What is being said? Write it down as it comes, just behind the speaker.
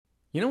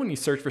You know when you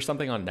search for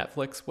something on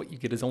Netflix, what you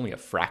get is only a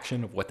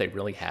fraction of what they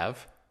really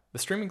have? The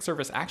streaming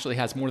service actually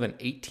has more than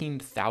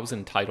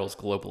 18,000 titles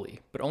globally,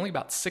 but only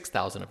about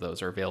 6,000 of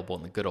those are available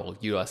in the good old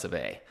US of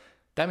A.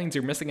 That means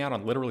you're missing out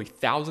on literally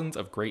thousands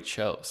of great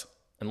shows.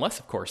 Unless,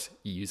 of course,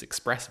 you use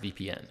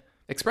ExpressVPN.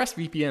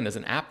 ExpressVPN is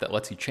an app that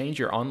lets you change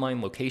your online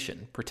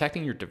location,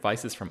 protecting your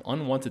devices from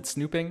unwanted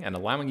snooping and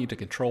allowing you to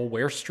control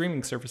where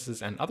streaming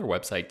services and other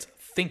websites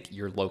think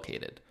you're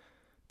located.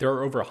 There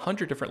are over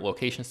 100 different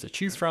locations to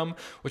choose from,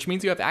 which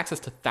means you have access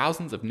to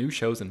thousands of new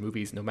shows and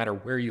movies no matter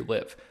where you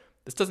live.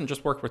 This doesn't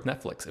just work with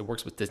Netflix, it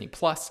works with Disney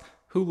Plus,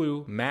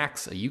 Hulu,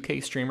 Max, a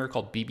UK streamer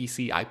called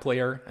BBC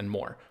iPlayer, and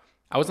more.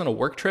 I was on a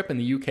work trip in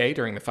the UK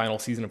during the final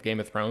season of Game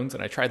of Thrones,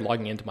 and I tried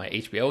logging into my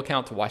HBO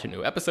account to watch a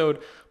new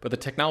episode, but the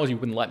technology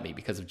wouldn't let me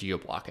because of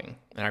geo-blocking.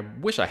 And I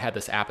wish I had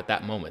this app at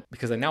that moment,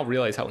 because I now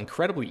realize how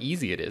incredibly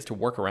easy it is to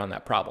work around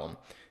that problem.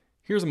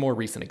 Here's a more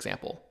recent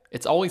example.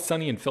 It's Always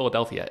Sunny in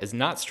Philadelphia is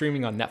not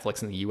streaming on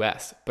Netflix in the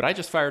US, but I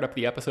just fired up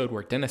the episode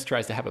where Dennis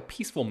tries to have a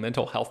peaceful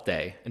mental health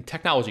day, and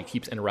technology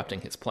keeps interrupting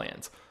his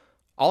plans.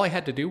 All I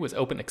had to do was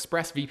open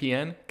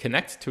ExpressVPN,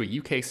 connect to a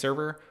UK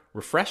server,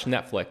 refresh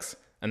Netflix,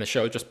 and the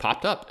show just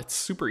popped up. It's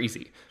super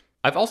easy.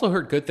 I've also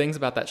heard good things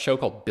about that show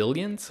called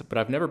Billions, but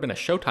I've never been a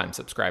Showtime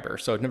subscriber,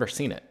 so I've never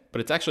seen it.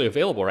 But it's actually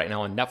available right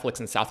now on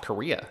Netflix in South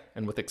Korea,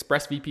 and with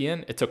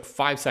ExpressVPN, it took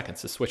 5 seconds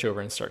to switch over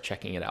and start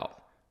checking it out.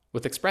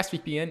 With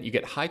ExpressVPN, you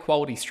get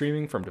high-quality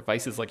streaming from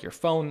devices like your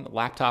phone,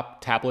 laptop,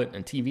 tablet,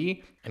 and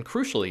TV, and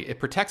crucially, it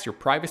protects your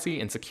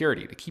privacy and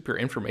security to keep your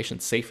information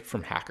safe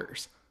from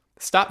hackers.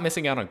 Stop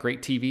missing out on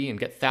great TV and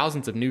get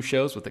thousands of new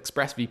shows with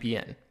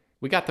ExpressVPN.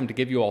 We got them to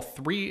give you all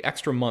 3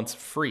 extra months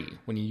free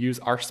when you use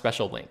our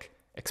special link,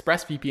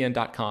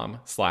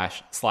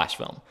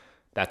 expressvpn.com/slashfilm.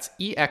 That's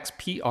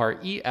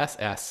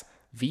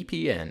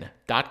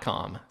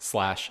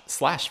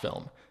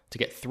expressvpn.com/slashfilm to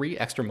get 3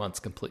 extra months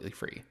completely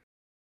free.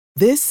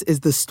 This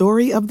is the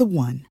story of the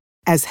one.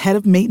 As head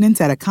of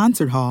maintenance at a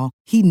concert hall,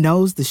 he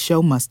knows the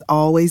show must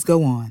always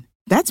go on.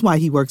 That's why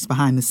he works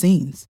behind the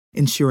scenes,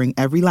 ensuring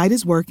every light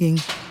is working,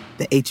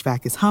 the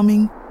HVAC is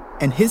humming,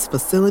 and his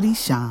facility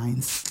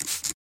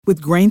shines. With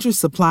Grainger's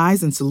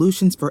supplies and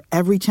solutions for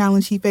every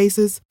challenge he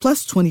faces,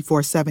 plus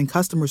 24/7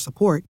 customer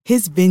support,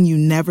 his venue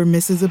never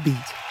misses a beat.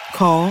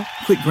 Call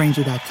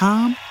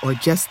quickgrainger.com or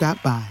just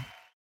stop by.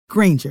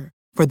 Grainger,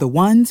 for the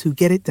ones who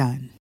get it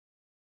done.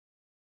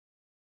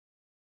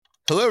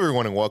 Hello,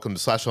 everyone, and welcome to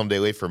Slash Film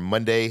Daily for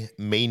Monday,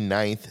 May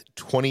 9th,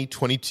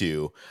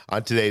 2022.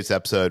 On today's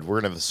episode,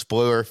 we're going to have a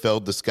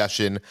spoiler-filled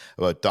discussion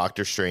about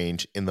Doctor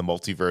Strange in the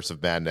Multiverse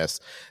of Madness.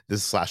 This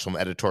is Slash Film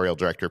editorial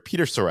director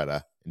Peter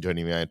Soretta, and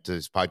joining me on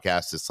today's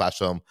podcast is Slash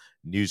Film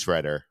news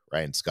writer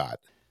Ryan Scott.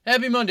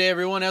 Happy Monday,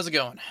 everyone. How's it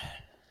going?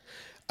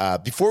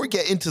 Before we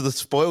get into the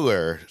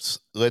spoilers,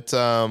 let's,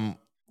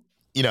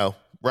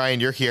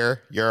 Ryan, you're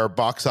here. You're our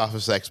box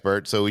office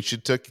expert, so we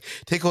should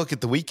take a look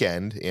at the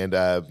weekend. And,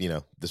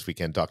 this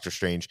weekend, Doctor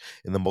Strange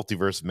in the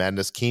Multiverse of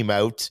Madness came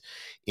out,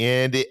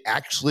 and it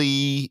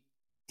actually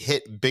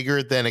hit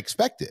bigger than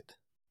expected.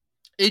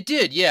 It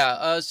did,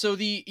 yeah.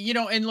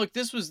 And look,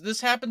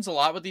 this happens a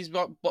lot with these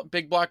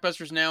big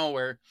blockbusters now,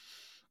 where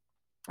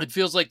it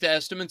feels like the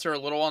estimates are a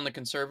little on the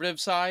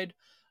conservative side.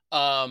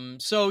 The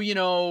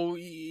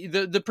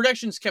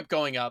projections kept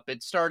going up.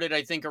 It started,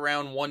 I think,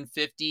 around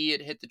 150.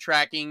 It hit the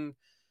tracking.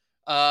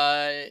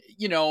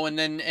 And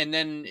then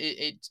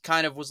it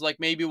kind of was like,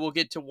 maybe we'll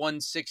get to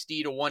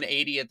 160 to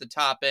 180 at the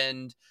top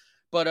end,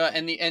 but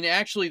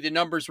actually the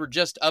numbers were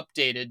just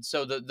updated,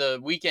 so the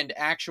weekend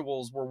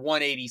actuals were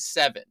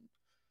 187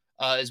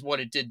 is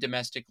what it did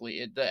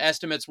domestically. The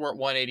estimates were at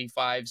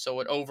 185, so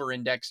it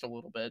over-indexed a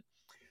little bit.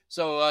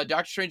 So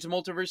Doctor Strange: The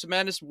Multiverse of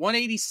Madness,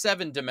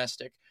 187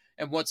 domestic,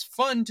 and what's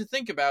fun to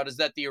think about is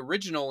that the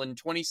original in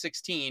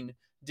 2016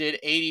 did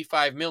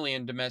 85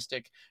 million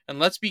domestic. And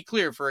let's be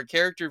clear, for a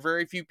character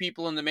very few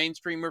people in the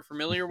mainstream were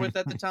familiar with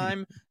at the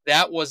time,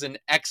 that was an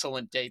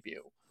excellent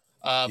debut.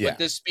 But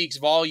this speaks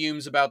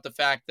volumes about the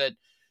fact that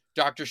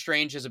Doctor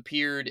Strange has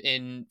appeared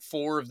in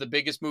 4 of the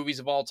biggest movies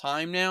of all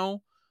time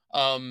now,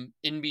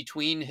 in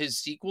between his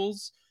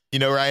sequels. You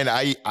know, Ryan,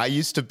 I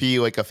used to be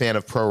like a fan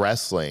of pro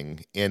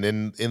wrestling, and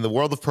in the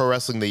world of pro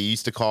wrestling, they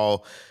used to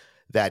call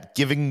that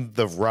giving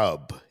the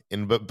rub.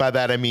 And by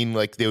that, I mean,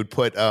 like, they would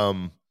put,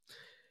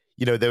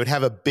 they would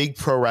have a big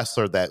pro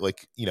wrestler that,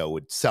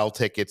 would sell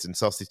tickets and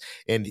sell seats,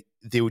 and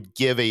they would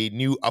give a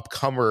new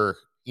upcomer,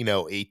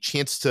 a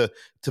chance to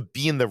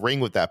be in the ring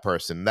with that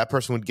person. That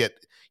person would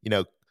get,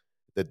 the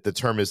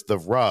term is the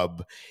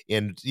rub.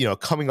 And,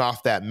 coming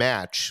off that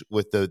match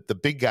with the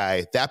big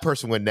guy, that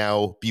person would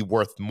now be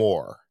worth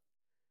more,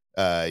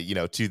 to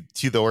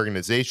the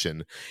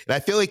organization. And I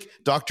feel like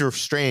Doctor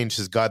Strange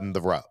has gotten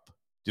the rub.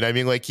 Do you know what I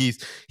mean? Like,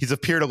 he's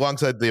appeared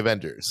alongside the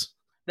Avengers.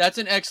 That's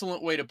an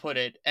excellent way to put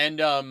it. And,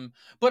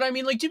 but I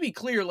mean, like, to be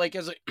clear, like,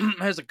 as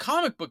a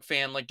comic book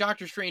fan, like,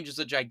 Doctor Strange is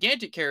a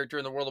gigantic character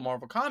in the world of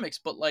Marvel Comics,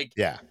 but, like,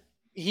 yeah,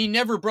 he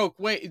never broke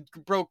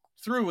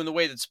through in the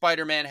way that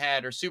Spider-Man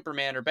had, or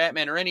Superman, or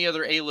Batman, or any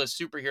other A-list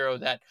superhero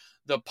that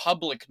the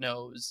public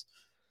knows.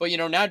 But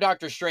now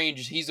Doctor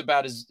Strange, he's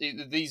about as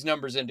these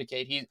numbers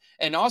indicate.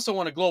 And also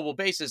on a global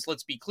basis,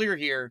 let's be clear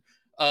here,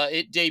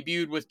 it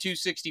debuted with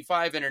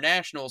 265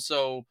 international,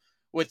 so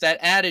with that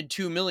added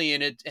 2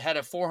 million, it had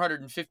a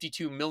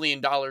 $452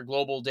 million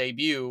global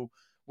debut,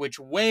 which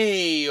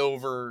way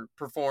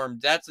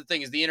overperformed. That's the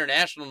thing, is the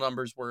international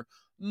numbers were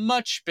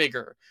much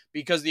bigger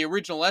because the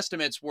original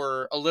estimates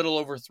were a little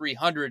over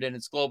 300 in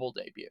its global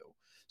debut.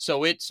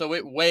 So it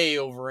way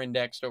over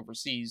indexed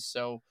overseas.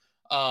 So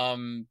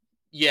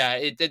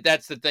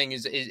that's the thing,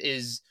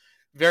 is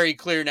very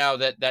clear now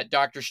that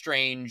Doctor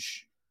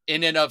Strange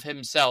in and of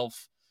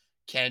himself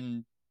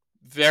can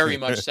very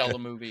much sell a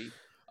movie.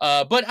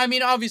 But I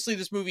mean, obviously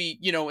this movie,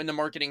 in the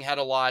marketing had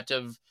a lot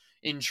of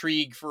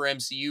intrigue for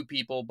MCU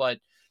people, but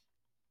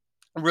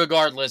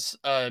regardless,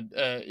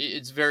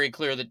 it's very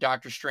clear that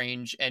Doctor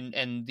Strange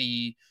and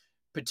the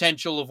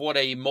potential of what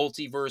a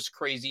multiverse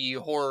crazy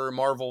horror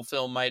Marvel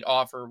film might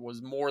offer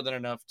was more than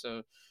enough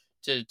to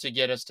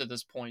get us to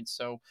this point.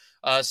 So,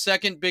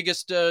 second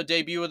biggest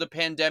debut of the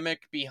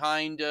pandemic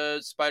behind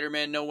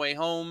Spider-Man No Way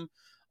Home.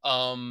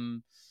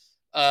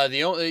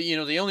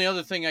 The only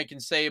other thing I can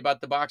say about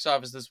the box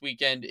office this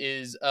weekend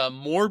is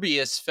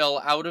Morbius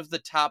fell out of the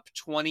top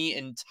 20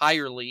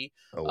 entirely.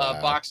 Oh,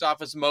 wow. Box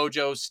Office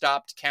Mojo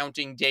stopped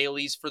counting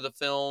dailies for the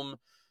film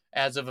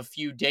as of a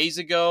few days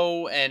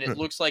ago, and it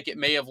looks like it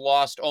may have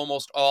lost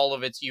almost all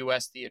of its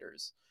U.S.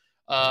 theaters,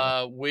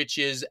 which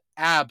is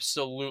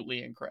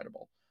absolutely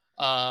incredible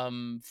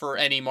for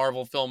any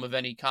Marvel film of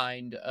any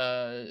kind.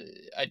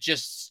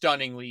 Just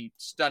stunningly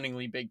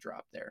big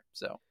drop there.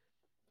 So.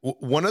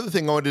 One other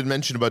thing I wanted to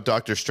mention about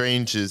Doctor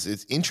Strange is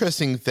it's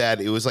interesting that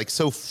it was like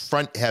so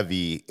front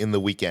heavy in the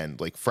weekend.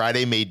 Like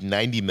Friday made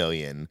 90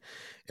 million,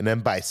 and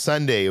then by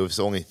Sunday it was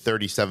only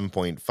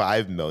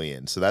 37.5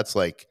 million. So that's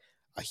like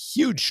a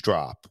huge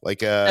drop.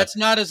 That's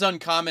not as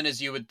uncommon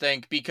as you would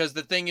think, because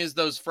the thing is,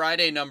 those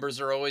Friday numbers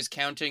are always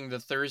counting the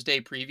Thursday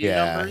preview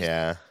numbers.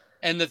 Yeah.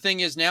 And the thing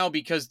is now,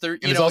 because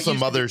it's also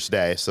Mother's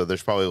Day, so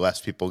there's probably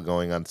less people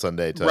going on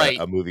Sunday to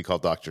a movie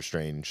called Doctor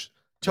Strange.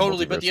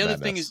 Totally, but the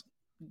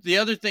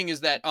other thing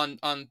is that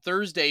on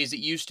Thursdays it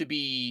used to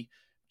be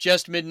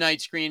just midnight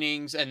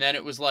screenings, and then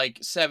it was like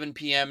 7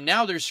 p.m.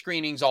 Now there's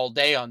screenings all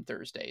day on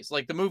Thursdays.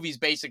 Like the movie's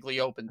basically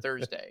open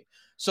Thursday.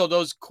 So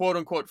those quote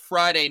unquote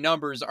Friday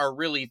numbers are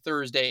really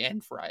Thursday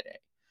and Friday.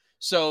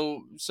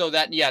 So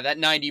that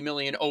 90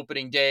 million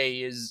opening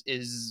day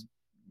is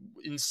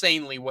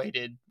insanely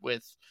weighted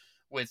with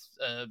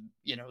the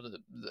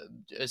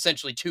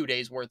essentially 2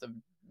 days worth of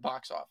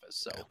box office.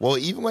 So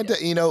even went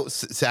to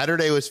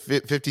Saturday was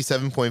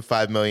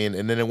 57.5 million,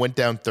 and then it went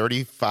down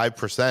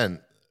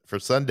 35% for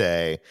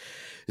Sunday.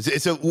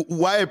 So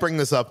why I bring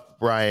this up,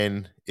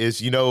 Brian,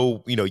 is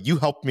you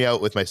helped me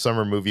out with my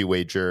summer movie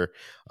wager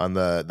on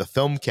the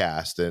film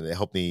cast, and it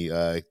helped me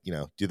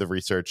do the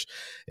research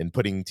and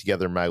putting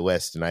together my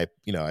list. And I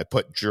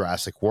put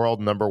Jurassic World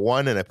number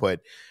 1, and I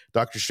put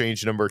Doctor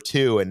Strange number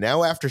 2. And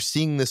now after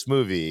seeing this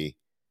movie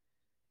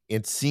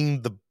and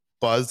seeing the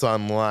buzz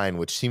online,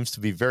 which seems to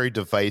be very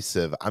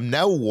divisive, I'm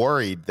now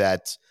worried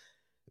that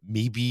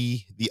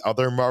maybe the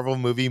other Marvel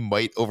movie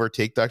might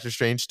overtake Doctor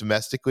Strange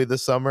domestically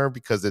this summer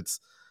because it's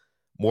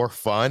more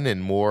fun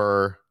and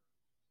more,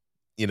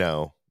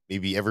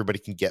 maybe everybody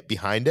can get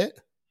behind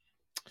it.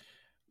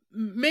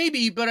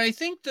 Maybe, but I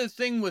think the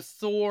thing with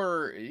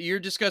Thor, you're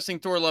discussing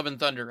Thor Love and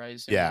Thunder, I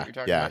assume you're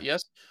talking about,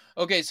 yes?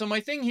 Okay, so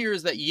my thing here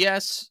is that,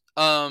 yes,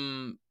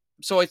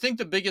 so I think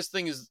the biggest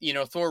thing is,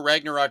 Thor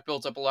Ragnarok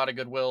built up a lot of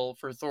goodwill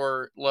for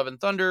Thor Love and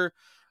Thunder.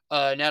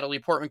 Natalie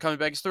Portman coming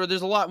back as Thor.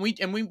 There's a lot.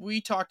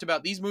 We talked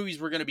about these movies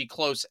were going to be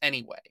close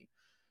anyway.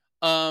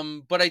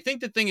 But I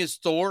think the thing is,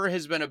 Thor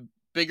has been a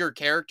bigger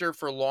character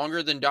for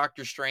longer than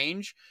Doctor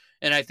Strange.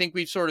 And I think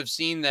we've sort of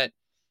seen that,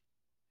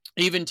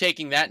 even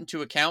taking that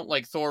into account,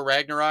 like Thor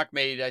Ragnarok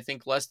made, I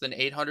think, less than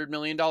 $800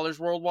 million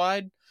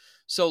worldwide.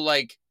 So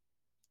like,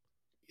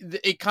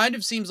 it kind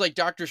of seems like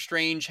Doctor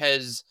Strange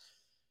has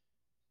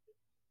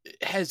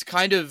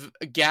kind of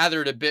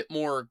gathered a bit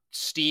more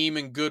steam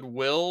and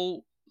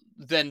goodwill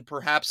than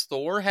perhaps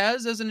Thor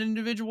has as an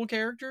individual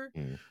character.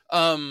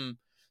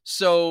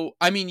 So,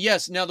 I mean,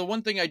 yes. Now, the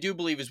one thing I do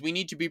believe is we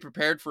need to be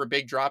prepared for a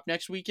big drop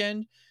next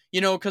weekend,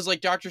 because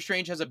like Doctor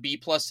Strange has a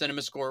B+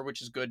 cinema score,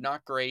 which is good,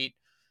 not great.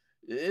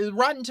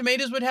 Rotten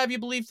Tomatoes would have you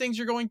believe things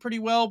are going pretty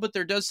well, but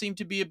there does seem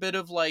to be a bit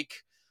of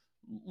like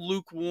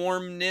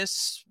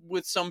lukewarmness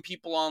with some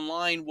people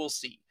online. We'll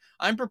see.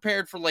 I'm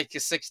prepared for like a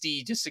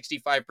 60 to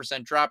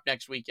 65% drop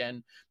next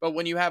weekend, but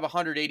when you have a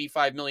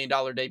 $185 million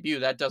debut,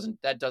 that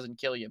doesn't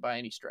kill you by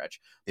any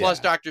stretch. Plus,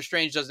 Doctor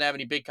Strange doesn't have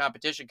any big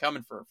competition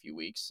coming for a few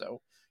weeks,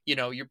 so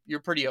you're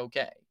pretty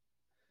okay.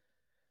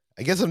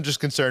 I guess I'm just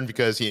concerned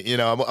because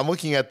I'm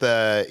looking at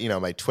the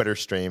my Twitter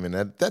stream,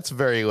 and that's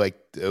very like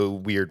a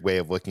weird way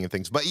of looking at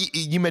things. But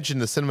you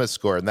mentioned the cinema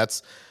score, and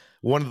that's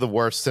one of the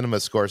worst cinema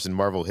scores in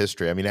Marvel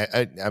history. I mean,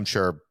 I'm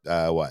sure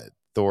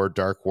Thor,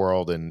 Dark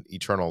World, and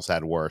Eternals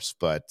had worse,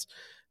 but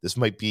this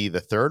might be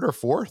the third or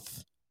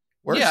fourth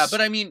worst. Yeah,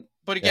 but I mean,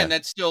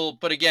 that's still.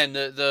 But again,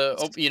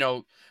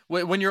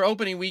 when your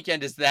opening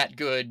weekend is that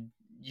good,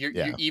 you're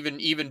Yeah.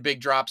 even big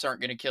drops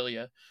aren't going to kill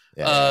you.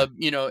 Yeah.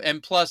 You know,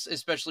 and plus,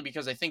 especially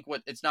because I think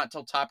it's not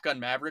till Top Gun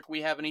Maverick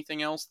we have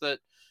anything else that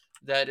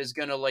is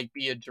going to like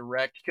be a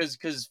direct, because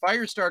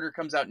Firestarter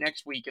comes out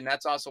next week and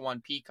that's also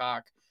on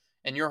Peacock,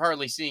 and you're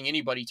hardly seeing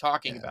anybody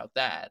talking about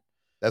that.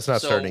 That's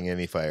not So, starting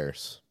any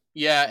fires.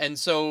 Yeah, and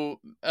so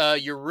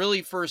your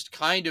really first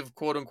kind of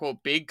quote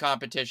unquote big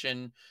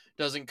competition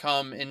doesn't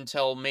come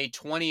until May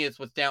 20th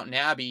with Downton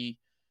Abbey,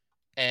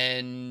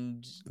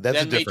 and That's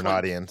then a different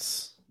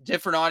audience.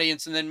 different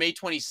audience, and then May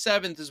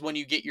 27th is when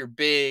you get your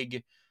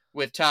big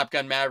with Top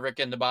Gun Maverick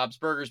and the Bob's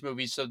Burgers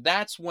movies. So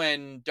that's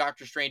when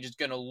Doctor Strange is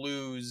going to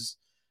lose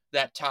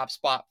that top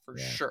spot for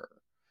sure.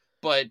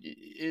 But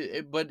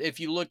if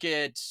you look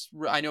at,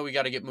 I know we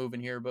got to get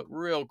moving here, but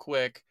real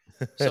quick.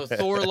 So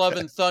Thor: Love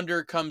and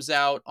Thunder comes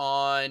out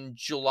on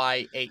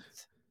July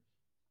 8th.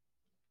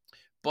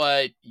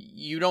 But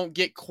you don't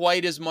get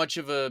quite as much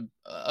of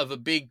a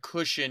big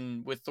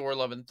cushion with Thor: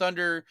 Love and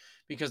Thunder,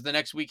 because the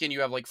next weekend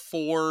you have like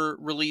 4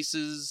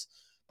 releases,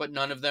 but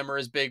none of them are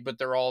as big, but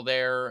they're all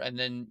there. And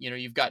then, you know,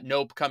 you've got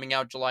Nope coming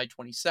out July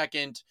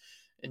 22nd,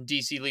 and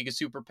DC League of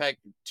Super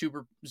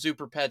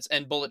Pets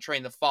and Bullet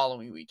Train the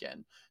following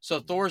weekend. So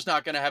Thor's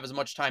not going to have as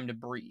much time to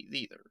breathe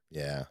either.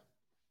 Yeah,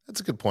 that's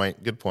a good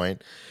point. Good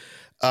point.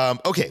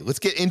 Okay, let's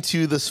get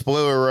into the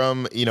spoiler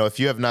room. You know, if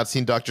you have not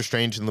seen Doctor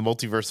Strange in the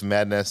Multiverse of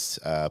Madness,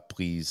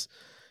 please,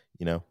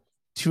 you know,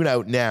 tune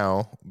out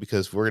now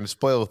because we're going to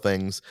spoil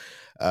things.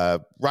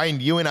 Ryan,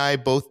 you and I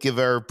both give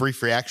our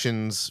brief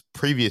reactions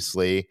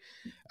previously.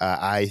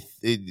 Can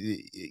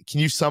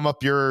you sum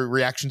up your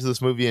reaction to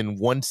this movie in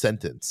one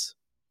sentence?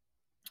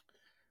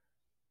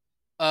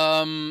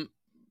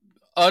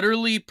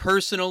 Utterly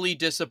personally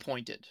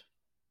disappointed.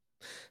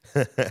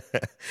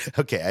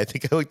 Okay, I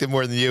think I liked it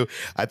more than you.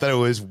 I thought it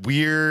was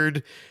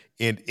weird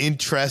and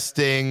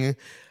interesting,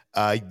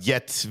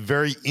 yet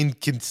very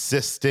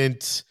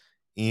inconsistent,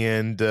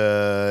 and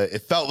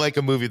it felt like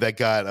a movie that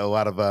got a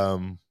lot of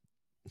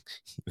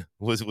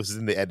was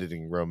in the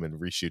editing room and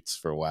reshoots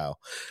for a while.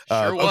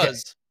 Sure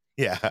was.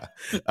 Yeah.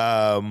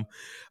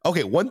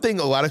 Okay. One thing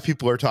a lot of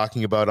people are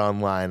talking about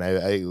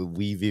online,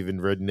 we've even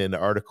written an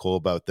article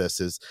about this,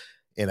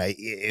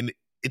 and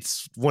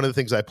it's one of the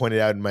things I pointed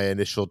out in my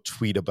initial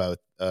tweet about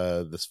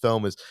this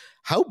film is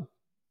how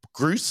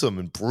gruesome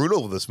and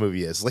brutal this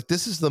movie is. Like,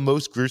 this is the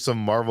most gruesome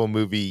Marvel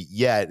movie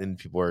yet, and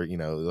people are, you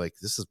know, like,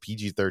 this is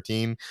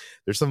PG-13.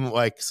 There's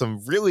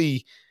some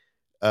really,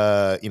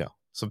 you know,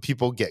 some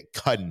people get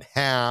cut in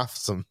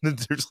half.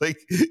 There's like,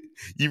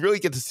 you really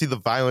get to see the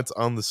violence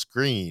on the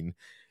screen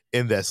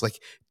in this. Like,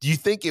 do you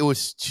think it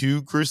was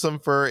too gruesome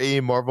for a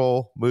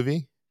Marvel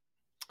movie?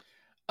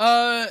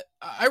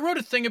 I wrote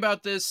a thing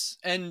about this,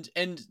 and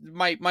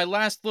my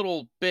last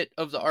little bit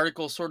of the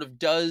article sort of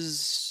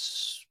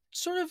does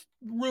sort of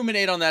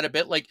ruminate on that a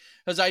bit, like,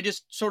 because I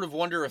just sort of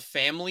wonder if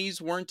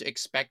families weren't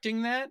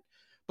expecting that.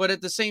 But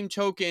at the same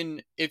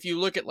token, if you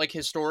look at like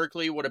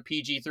historically what a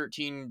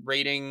PG-13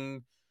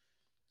 rating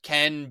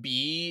can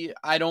be,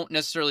 I don't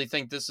necessarily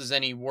think this is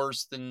any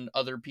worse than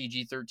other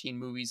PG-13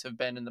 movies have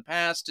been in the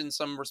past in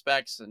some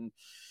respects. And,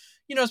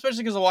 you know,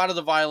 especially because a lot of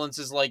the violence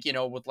is like, you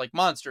know, with like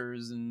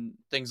monsters and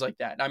things like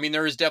that. I mean,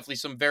 there is definitely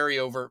some very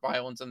overt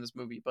violence in this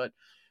movie, but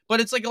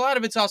it's like a lot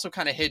of it's also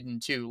kind of hidden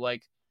too.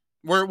 Like,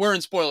 we're in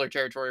spoiler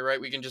territory,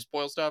 right? We can just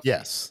spoil stuff.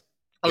 Yes.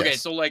 Okay.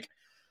 Yes. So like,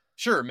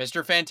 sure,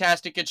 Mr.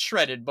 Fantastic gets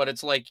shredded, but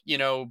it's like, you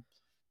know,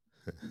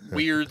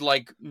 weird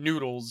like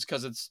noodles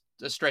because it's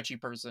a stretchy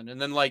person.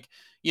 And then like,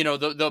 you know,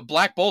 the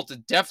Black Bolt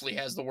definitely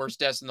has the worst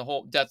death in the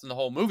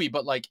whole movie,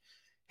 but like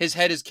his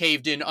head is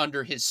caved in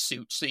under his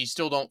suit, so you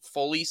still don't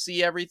fully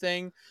see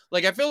everything.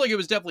 Like, I feel like it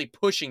was definitely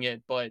pushing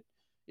it, but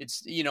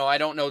it's, you know, I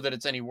don't know that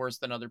it's any worse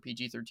than other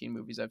PG-13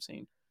 movies I've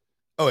seen.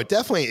 Oh, it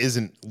definitely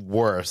isn't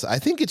worse. I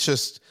think it's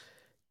just,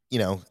 you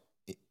know,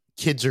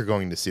 kids are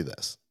going to see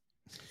this.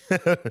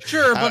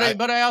 Sure,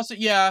 but I also,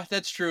 yeah,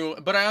 that's true.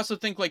 But I also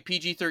think like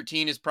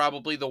PG-13 is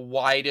probably the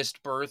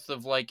widest berth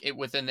of like it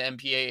within the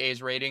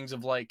MPAA's ratings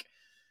of like,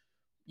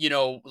 you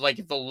know,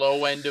 like the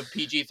low end of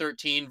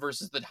PG-13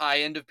 versus the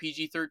high end of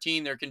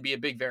PG-13. There can be a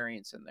big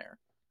variance in there.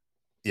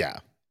 Yeah.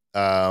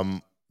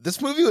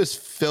 This movie was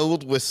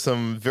filled with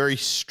some very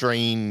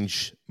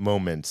strange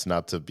moments,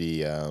 not to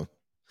be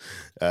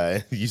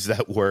use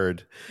that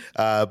word,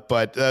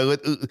 but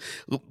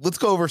let's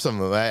go over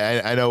some of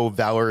them. I know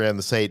Valerie on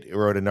the site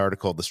wrote an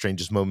article, "The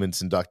Strangest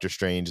Moments in Doctor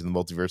Strange and the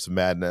Multiverse of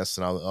Madness,"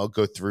 and I'll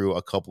go through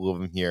a couple of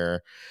them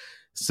here.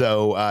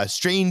 So,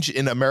 Strange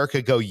in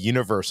America Go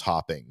universe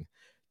hopping.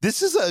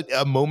 This is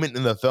a moment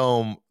in the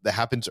film that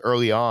happens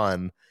early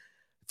on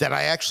that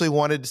I actually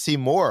wanted to see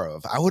more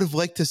of. I would have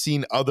liked to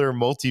seen other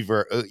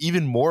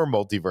even more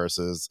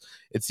multiverses,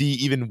 and see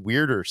even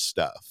weirder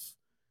stuff.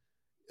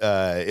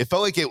 It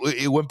felt like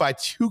it went by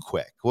too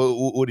quick.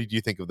 What did you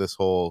think of this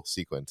whole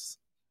sequence?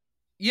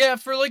 Yeah,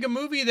 for like a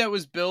movie that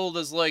was billed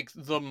as like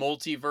the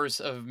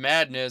Multiverse of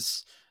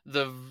Madness,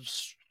 the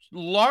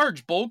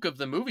large bulk of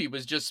the movie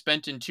was just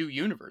spent in 2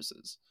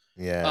 universes.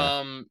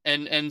 Yeah.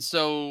 And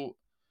so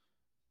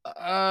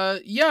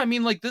Yeah, I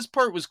mean, like, this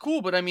part was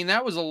cool, but I mean,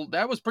 that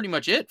was pretty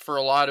much it for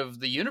a lot of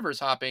the universe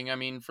hopping. I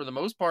mean, for the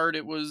most part,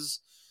 it was,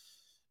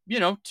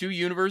 two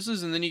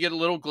universes, and then you get a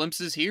little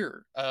glimpses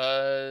here.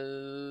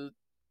 I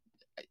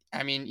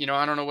mean,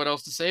 I don't know what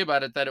else to say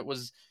about it. That it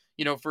was,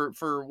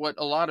 for what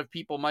a lot of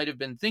people might have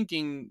been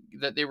thinking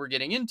that they were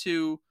getting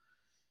into.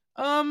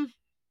 Um,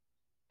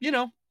 you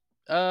know,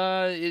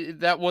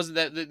 that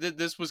wasn't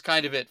this was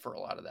kind of it for a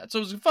lot of that. So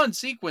it was a fun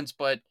sequence,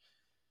 but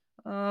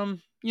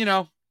um, you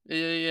know,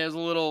 it was a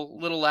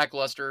little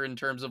lackluster in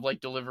terms of like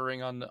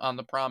delivering on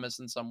the promise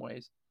in some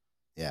ways.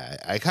 Yeah,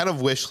 I kind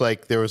of wish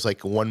like there was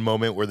like one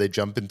moment where they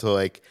jump into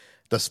like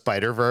the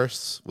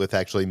Spider-Verse with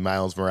actually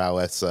Miles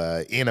Morales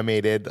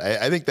animated.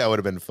 I think that would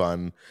have been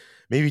fun.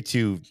 Maybe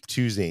too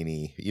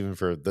zany even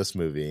for this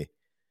movie.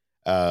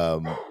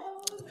 Um,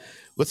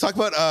 let's talk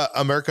about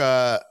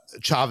America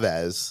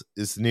Chavez,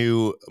 this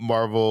new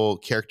Marvel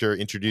character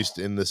introduced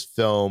in this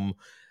film.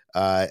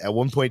 At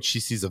one point, she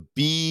sees a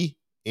bee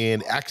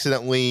and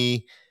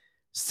accidentally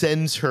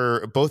sends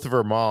both of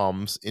her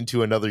moms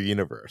into another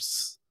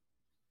universe.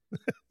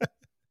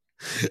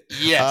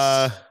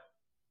 Yes.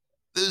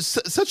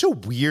 Such a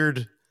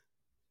weird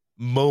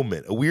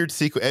moment, a weird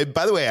sequence. And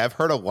by the way, I've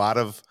heard a lot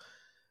of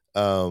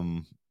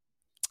the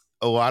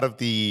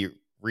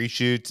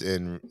reshoots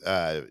and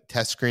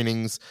test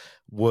screenings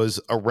was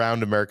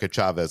around America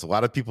Chavez. A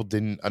lot of people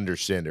didn't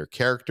understand her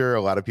character.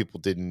 A lot of people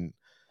didn't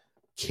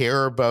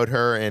care about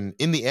her. And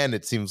in the end,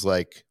 it seems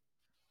like,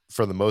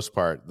 for the most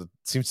part, that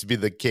seems to be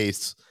the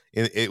case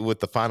with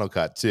the final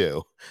cut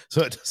too.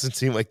 So it doesn't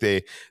seem like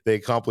they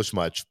accomplished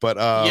much. But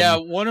yeah,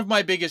 one of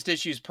my biggest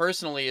issues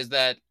personally is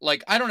that,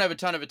 like, I don't have a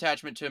ton of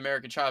attachment to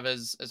America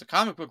Chavez as a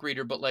comic book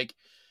reader, but like,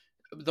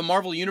 the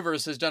Marvel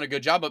Universe has done a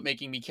good job of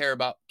making me care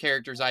about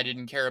characters I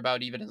didn't care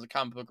about even as a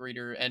comic book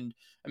reader. And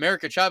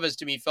America Chavez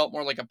to me felt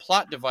more like a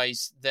plot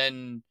device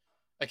than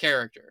a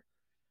character.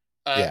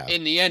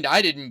 In the end,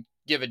 I didn't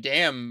give a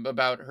damn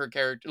about her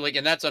character. Like,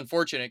 and that's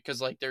unfortunate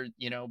because like they're,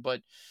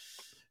 but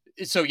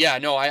so yeah,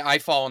 no, I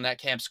fall in that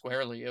camp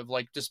squarely of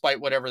like,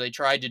 despite whatever they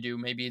tried to do,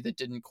 maybe that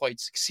didn't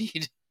quite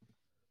succeed.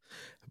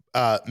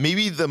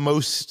 Maybe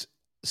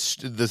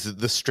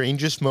the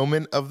strangest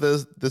moment of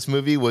this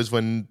movie was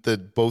when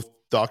both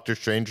Doctor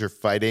Strange are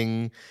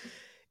fighting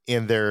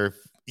and they're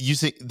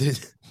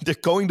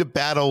going to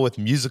battle with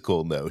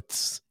musical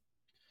notes.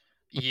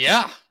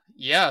 Yeah,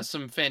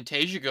 some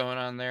Fantasia going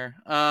on there.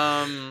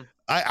 I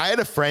had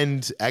a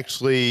friend,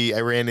 actually,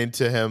 I ran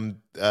into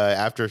him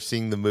after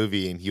seeing the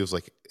movie, and he was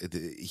like,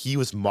 he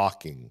was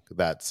mocking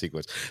that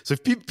sequence. So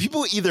if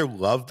people either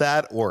love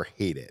that or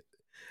hate it.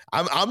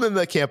 I'm in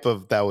the camp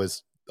of that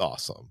was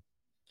awesome,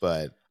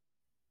 but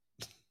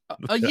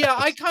yeah,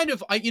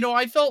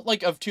 I felt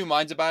like of two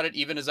minds about it.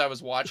 Even as I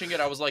was watching it,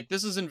 I was like,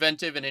 this is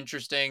inventive and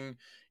interesting.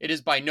 It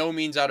is by no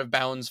means out of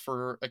bounds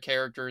for a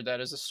character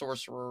that is a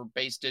sorcerer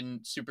based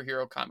in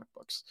superhero comic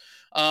books,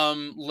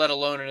 let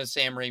alone in a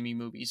Sam Raimi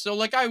movie. So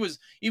like,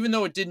 even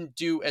though it didn't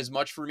do as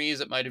much for me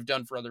as it might have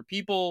done for other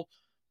people,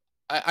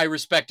 I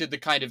respected the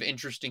kind of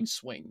interesting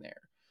swing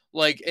there.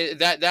 Like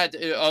that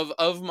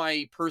of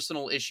my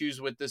personal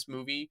issues with this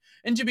movie.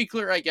 And to be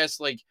clear, I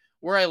guess like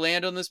where I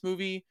land on this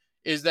movie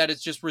is that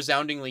it's just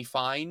resoundingly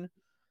fine.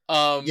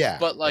 But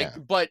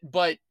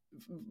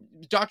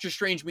Doctor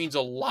Strange means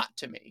a lot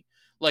to me.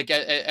 Like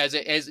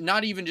as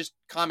not even just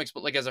comics,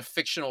 but like as a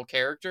fictional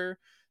character.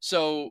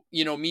 So,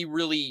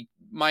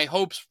 my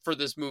hopes for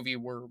this movie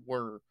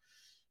were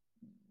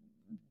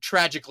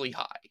tragically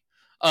high.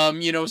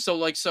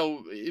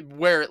 So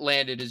where it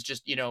landed is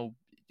just,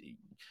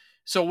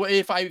 so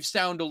if I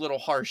sound a little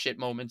harsh at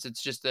moments,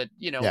 it's just that,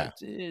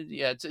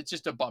 it's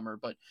just a bummer.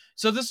 But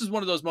so this is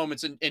one of those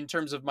moments in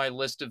terms of my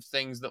list of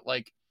things that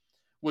like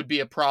would be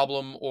a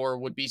problem or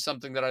would be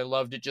something that I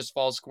loved. It just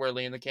falls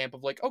squarely in the camp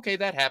of like, okay,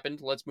 that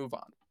happened. Let's move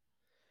on.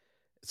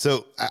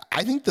 So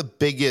I think the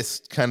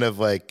biggest kind of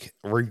like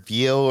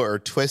reveal or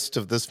twist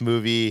of this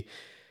movie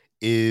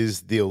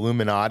is the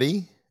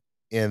Illuminati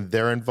and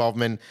their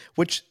involvement,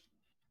 which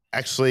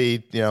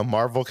actually,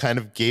 Marvel kind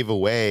of gave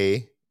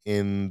away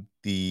in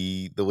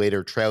the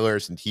later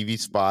trailers and TV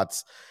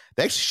spots.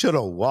 They actually showed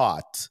a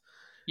lot.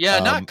 Yeah,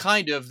 not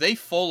kind of. They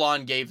full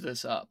on gave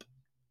this up.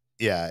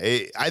 Yeah,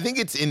 I think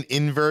it's in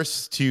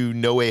inverse to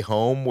No Way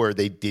Home, where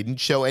they didn't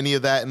show any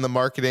of that in the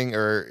marketing,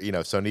 or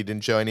Sony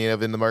didn't show any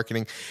of it in the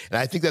marketing, and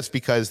I think that's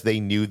because they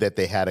knew that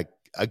they had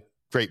a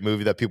great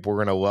movie that people were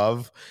going to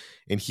love,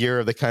 and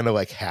here they kind of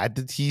like had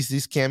to tease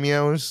these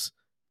cameos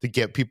to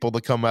get people to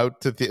come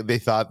out to. They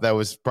thought that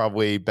was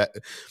probably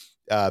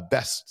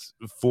best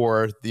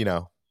for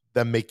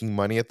them making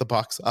money at the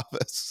box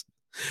office,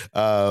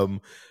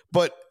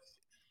 but.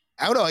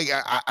 I don't know.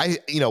 I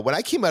when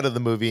I came out of the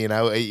movie and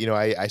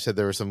I said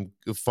there were some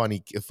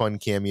fun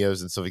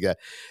cameos and stuff like that.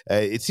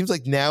 It seems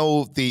like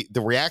now the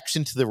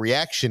reaction to the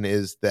reaction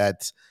is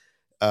that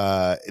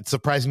it's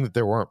surprising that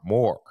there weren't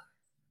more.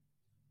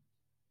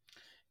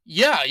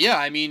 Yeah.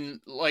 I mean,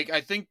 like, I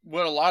think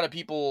what a lot of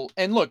people,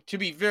 and look, to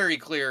be very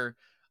clear,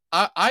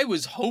 I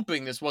was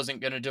hoping this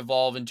wasn't going to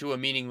devolve into a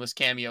meaningless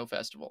cameo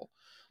festival.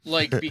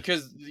 like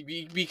because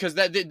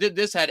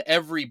this had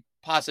every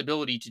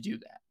possibility to do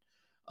that.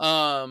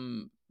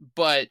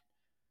 But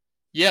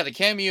yeah, the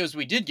cameos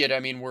we did get, I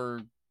mean,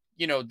 were,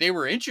 you know, they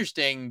were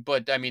interesting,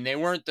 but I mean, they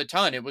weren't the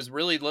ton. It was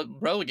really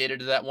relegated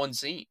to that one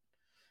scene.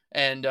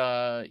 And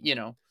you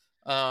know,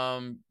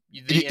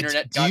 the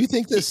internet. Do you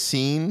think the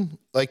scene,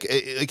 like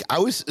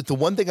the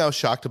one thing I was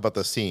shocked about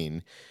the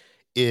scene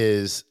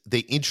is they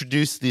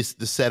introduced the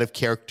set of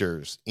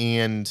characters,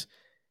 and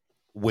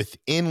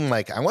within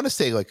like, I want to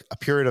say like a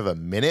period of a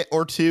minute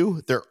or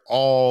two, they're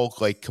all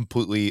like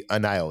completely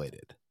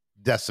annihilated,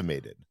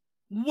 decimated.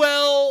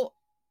 Well,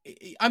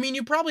 I mean,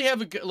 you probably have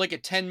like a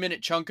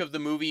 10-minute chunk of the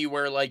movie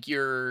where like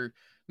you're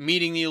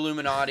meeting the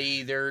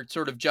Illuminati, they're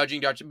sort of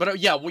judging Dr. But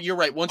yeah, well, you're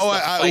right. Once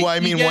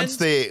once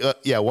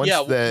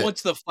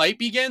the fight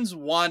begins,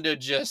 Wanda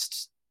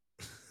just,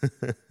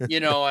 you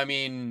know, I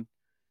mean,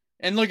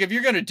 and look, if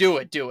you're gonna do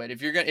it, do it.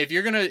 If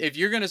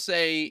you're gonna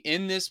say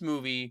in this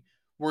movie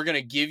we're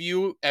gonna give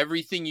you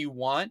everything you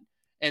want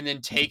and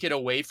then take it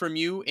away from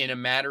you in a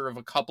matter of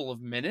a couple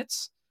of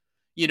minutes,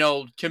 you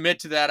know, commit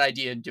to that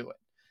idea and do it.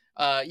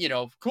 You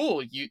know,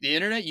 cool. The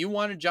internet, you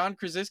wanted John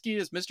Krasinski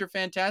as Mr.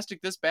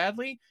 Fantastic this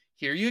badly?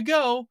 Here you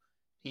go.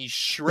 He's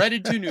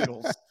shredded to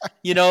noodles.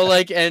 You know,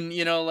 like, and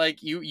you know,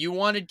 like you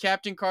wanted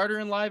Captain Carter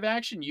in live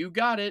action. You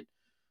got it.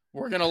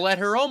 We're going to let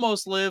her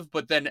almost live,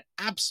 but then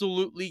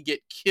absolutely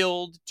get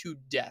killed to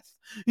death.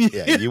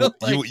 Yeah,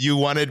 you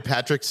wanted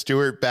Patrick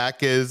Stewart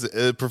back as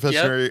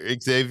Professor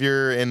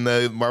Xavier in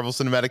the Marvel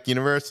Cinematic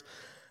Universe.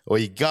 Well,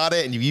 you got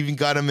it, and you even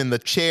got him in the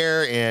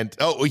chair, and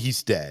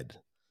he's dead.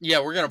 Yeah,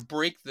 we're going to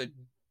break the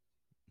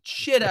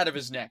shit out of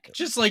his neck.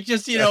 Just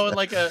you know,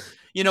 like a,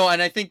 you know,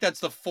 and I think that's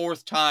the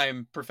fourth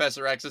time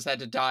Professor X has had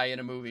to die in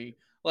a movie.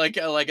 Like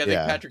I think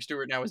Patrick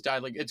Stewart now has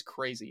died. Like, it's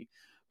crazy.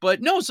 But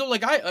no, so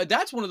like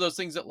that's one of those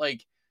things that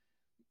like,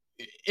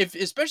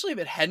 especially if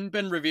it hadn't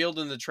been revealed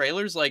in the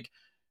trailers, like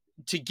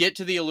to get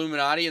to the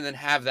Illuminati and then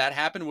have that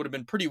happen would have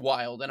been pretty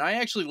wild. And I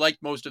actually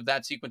liked most of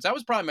that sequence. That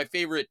was probably my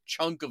favorite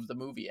chunk of the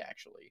movie,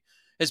 actually.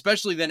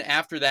 Especially then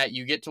after that,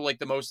 you get to like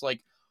the most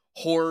like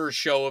horror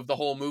show of the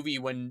whole movie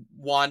when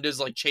Wanda's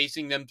like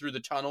chasing them through the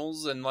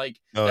tunnels, and like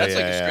that's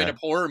like a straight up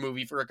horror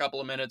movie for a couple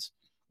of minutes.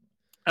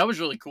 That was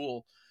really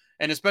cool.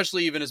 And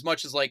especially even as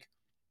much as like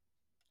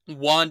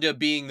Wanda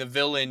being the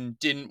villain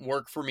didn't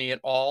work for me at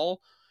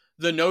all,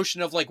 the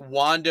notion of like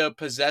Wanda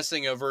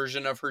possessing a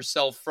version of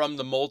herself from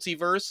the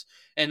multiverse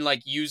and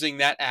like using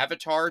that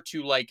avatar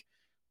to like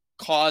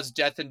cause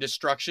death and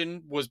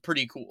destruction was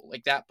pretty cool.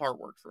 Like that part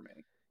worked for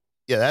me.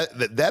 Yeah,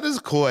 that is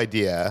a cool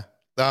idea.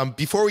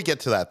 Before we get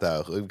to that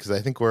though, because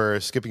I think we're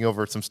skipping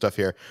over some stuff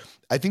here,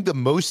 I think the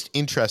most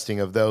interesting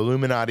of the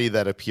Illuminati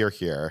that appear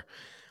here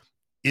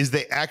is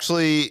they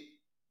actually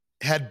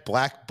had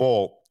Black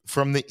Bolt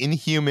from the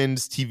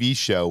Inhumans TV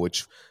show,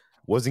 which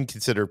wasn't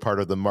considered part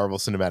of the Marvel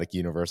Cinematic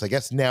Universe. I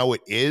guess now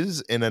it is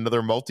in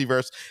another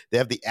multiverse. They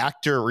have the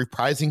actor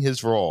reprising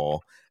his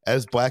role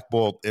as Black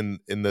Bolt in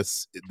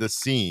this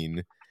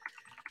scene.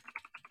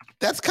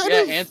 That's kind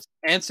of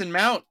Anson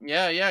Mount.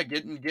 Yeah,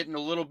 getting a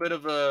little bit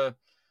of a,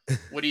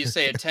 what do you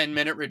say, a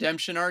 10-minute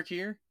redemption arc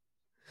here.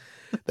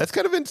 That's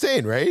kind of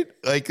insane, right?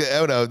 Like,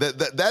 I don't know.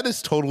 That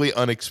is totally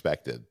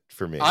unexpected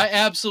for me. I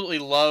absolutely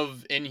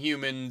love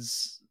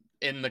Inhumans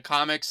in the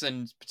comics,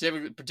 and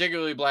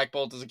particularly Black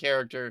Bolt as a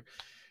character.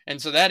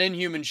 And so that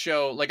Inhumans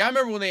show, like I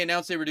remember when they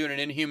announced they were doing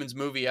an Inhumans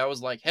movie, I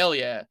was like, hell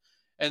yeah.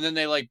 And then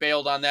they like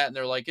bailed on that and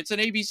they're like, it's an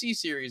ABC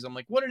series. I'm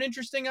like, what an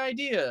interesting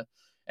idea.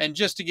 And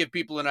just to give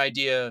people an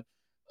idea,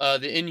 the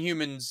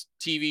Inhumans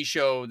TV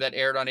show that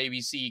aired on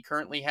ABC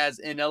currently has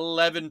an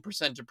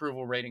 11%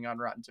 approval rating on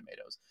Rotten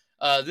Tomatoes.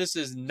 This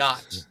is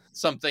not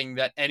something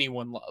that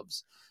anyone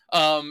loves.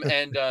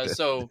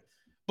 So,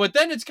 but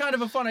then it's kind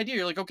of a fun idea.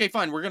 You're like, okay,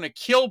 fine, we're going to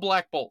kill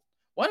Black Bolt.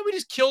 Why don't we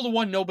just kill the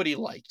one nobody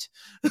liked?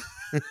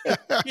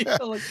 You know,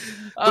 like,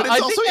 but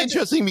it's also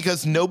interesting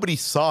because nobody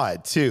saw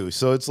it too.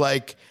 So it's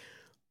like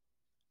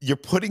you're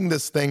putting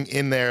this thing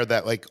in there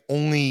that like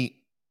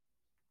only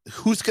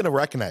who's going to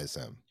recognize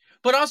him.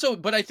 But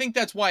I think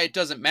that's why it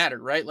doesn't matter,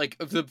 right? Like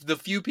the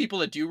few people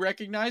that do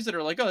recognize it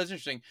are like, oh, that's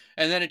interesting.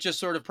 And then it just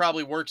sort of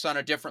probably works on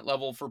a different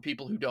level for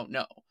people who don't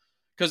know.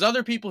 Because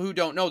other people who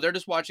don't know, they're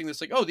just watching this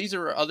like, oh, these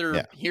are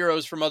other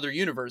heroes from other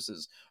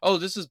universes. Oh,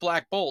 this is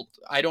Black Bolt.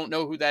 I don't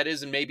know who that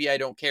is, and maybe I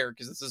don't care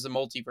because this is a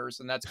multiverse,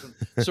 and that's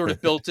sort of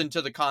built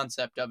into the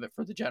concept of it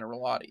for the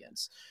general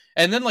audience.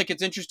 And then, like,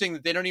 it's interesting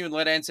that they don't even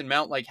let Anson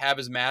Mount, like, have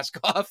his mask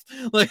off.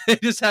 Like, they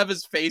just have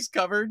his face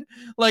covered.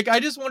 Like, I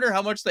just wonder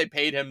how much they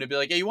paid him to be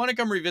like, hey, you want to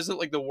come revisit,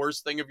 like, the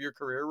worst thing of your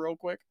career real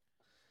quick?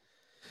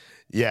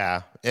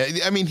 Yeah.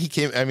 I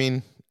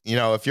mean, you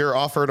know, if you're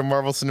offered a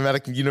Marvel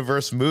Cinematic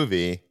Universe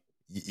movie,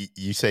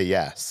 you say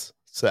yes.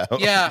 So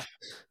yeah,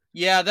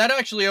 that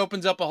actually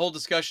opens up a whole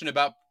discussion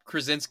about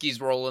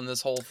Krasinski's role in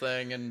this whole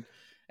thing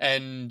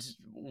and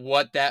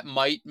what that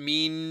might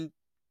mean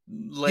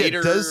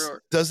later. Yeah,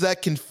 does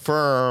that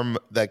confirm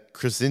that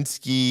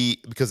Krasinski,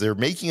 because they're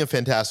making a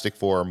Fantastic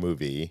Four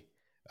movie,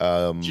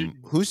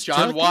 Who's John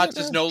directing Watts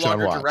it is now? no John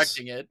longer Watts.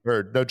 directing it.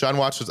 Or no, John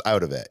Watts was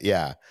out of it.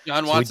 Yeah.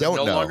 John So we Watts is don't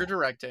no know. longer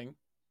directing.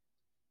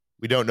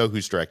 We don't know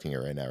who's directing it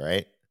right now,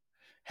 right?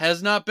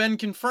 Has not been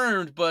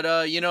confirmed, but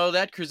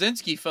that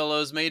Krasinski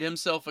fellow's made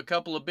himself a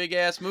couple of big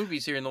ass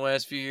movies here in the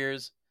last few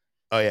years.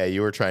 Oh yeah,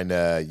 you were trying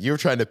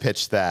to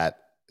pitch that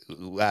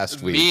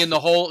last week. Me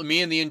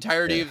and the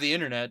entirety of the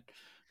internet.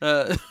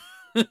 So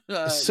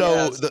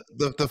yes.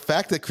 the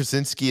fact that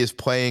Krasinski is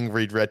playing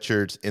Reed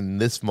Richards in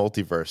this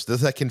multiverse,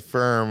 does that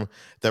confirm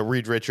that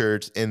Reed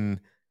Richards in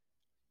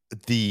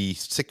the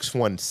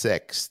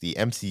 616, the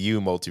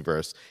MCU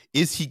multiverse,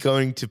 is he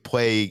going to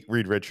play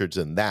Reed Richards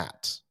in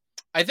that?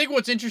 I think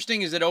what's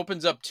interesting is it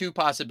opens up two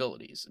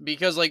possibilities,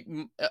 because like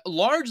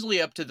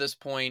largely up to this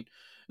point,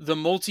 the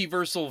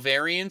multiversal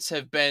variants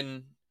have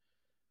been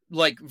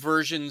like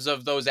versions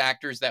of those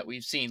actors that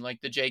we've seen, like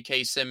the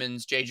J.K.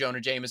 Simmons, J. Jonah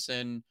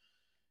Jameson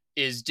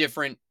is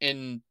different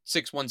in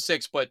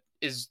 616, but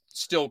is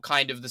still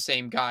kind of the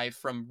same guy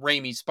from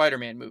Raimi's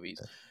Spider-Man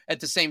movies. At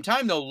the same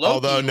time, though, Loki,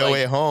 although No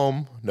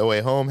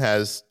Way Home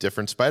has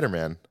different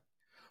Spider-Man.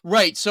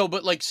 Right. So,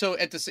 but like, so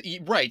at the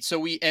right.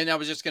 So I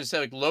was just gonna say,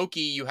 like, Loki,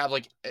 you have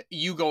like,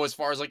 you go as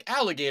far as like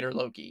alligator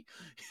Loki,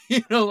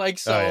 like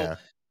so. Oh, yeah.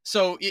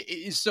 So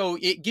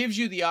it gives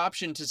you the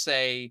option to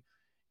say,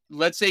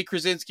 let's say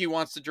Krasinski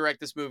wants to direct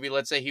this movie.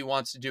 Let's say he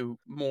wants to do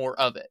more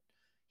of it.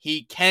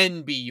 He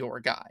can be your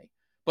guy,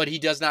 but he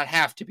does not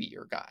have to be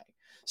your guy.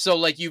 So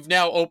like, you've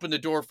now opened the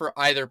door for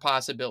either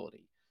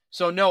possibility.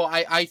 So no,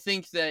 I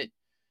think that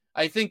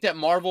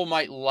Marvel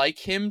might like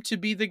him to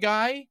be the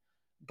guy.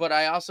 But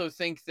I also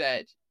think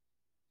that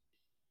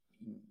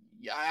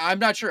I'm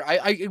not sure.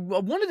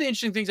 One of the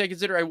interesting things I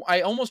consider,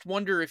 I almost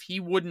wonder if he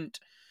wouldn't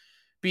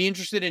be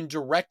interested in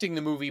directing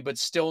the movie, but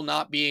still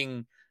not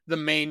being the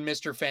main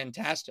Mr.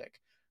 Fantastic,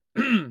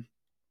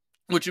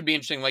 which would be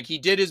interesting. Like, he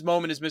did his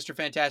moment as Mr.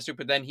 Fantastic,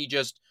 but then he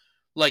just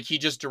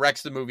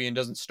directs the movie and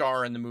doesn't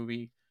star in the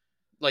movie,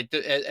 like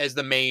as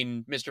the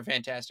main Mr.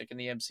 Fantastic in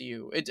the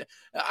MCU.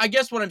 I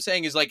guess what I'm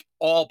saying is, like,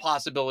 all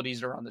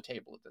possibilities are on the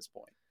table at this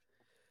point.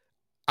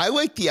 I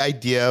like the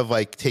idea of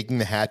like taking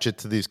the hatchet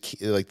to these,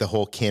 like the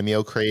whole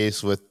cameo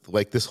craze with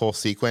like this whole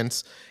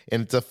sequence,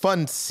 and it's a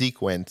fun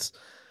sequence.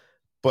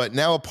 But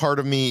now a part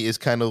of me is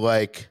kind of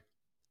like,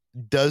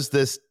 does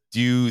this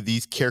do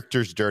these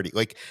characters dirty?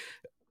 Like,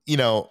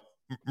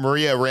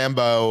 Maria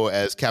Rambeau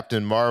as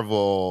Captain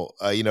Marvel,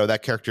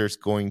 that character is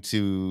going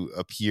to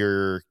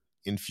appear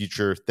in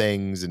future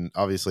things, and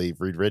obviously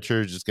Reed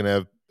Richards is going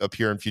to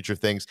appear in future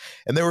things,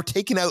 and they were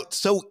taken out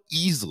so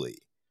easily.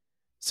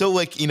 So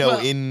like, I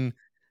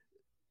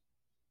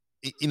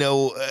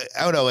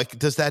don't know, like,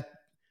 does that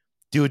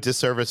do a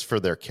disservice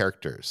for their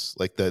characters,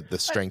 like the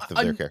strength of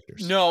their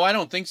characters? No, I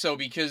don't think so,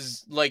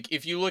 because like,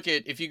 if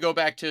you go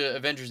back to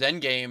Avengers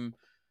Endgame,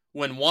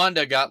 when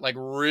Wanda got like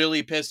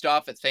really pissed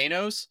off at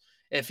Thanos,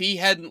 if he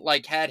hadn't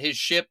like had his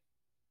ship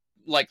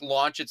like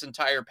launch its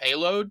entire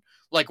payload,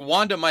 like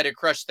Wanda might have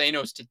crushed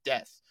Thanos to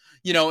death,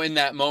 in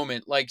that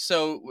moment. Like,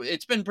 so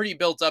it's been pretty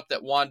built up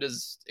that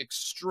Wanda's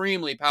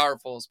extremely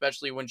powerful,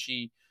 especially when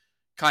she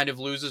kind of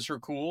loses her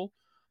cool.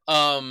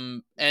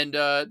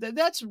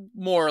 That's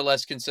more or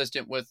less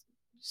consistent with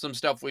some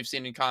stuff we've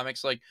seen in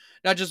comics, like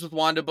not just with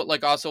Wanda, but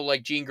like also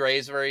like Jean Grey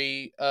is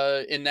very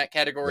in that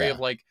category of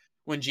like,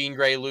 when Jean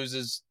Grey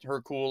loses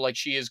her cool, like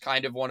she is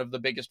kind of one of the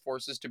biggest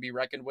forces to be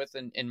reckoned with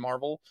in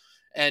Marvel.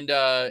 And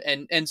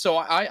so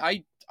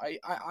I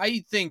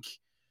think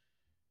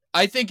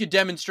a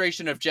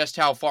demonstration of just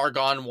how far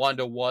gone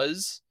Wanda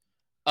wasn't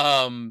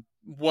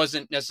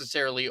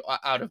necessarily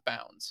out of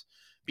bounds.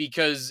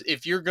 Because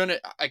if you're going to,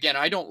 again,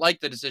 I don't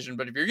like the decision,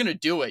 but if you're going to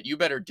do it, you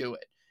better do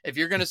it. If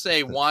you're going to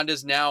say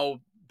Wanda's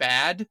now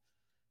bad,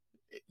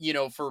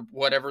 for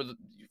whatever,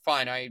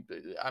 fine.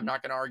 I'm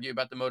not going to argue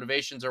about the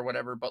motivations or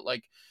whatever, but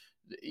like,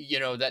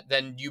 that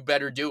then you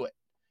better do it.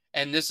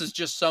 And this is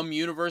just some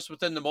universe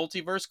within the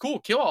multiverse.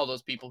 Cool. Kill all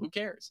those people. Who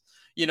cares?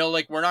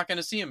 Like, we're not going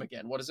to see him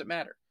again. What does it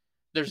matter?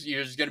 There's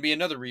going to be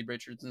another Reed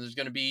Richards, and there's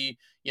going to be,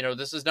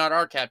 this is not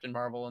our Captain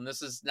Marvel, and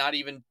this is not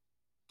even,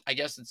 I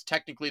guess it's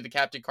technically the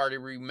Captain Carter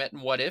we met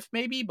in What If,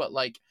 maybe, but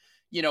like,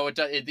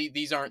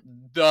 these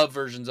aren't the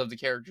versions of the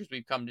characters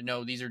we've come to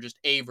know. These are just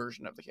a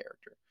version of the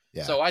character.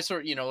 Yeah. So I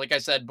sort of, like I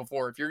said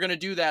before, if you're going to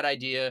do that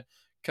idea,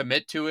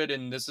 commit to it,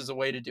 and this is a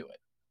way to do it.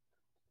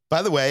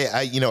 By the way,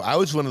 I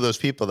was one of those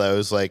people that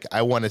was like,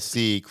 I want to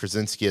see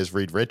Krasinski as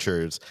Reed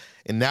Richards,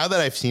 and now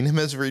that I've seen him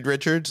as Reed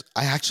Richards,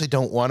 I actually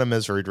don't want him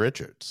as Reed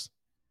Richards.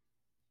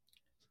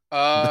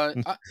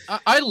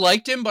 I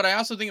liked him, but I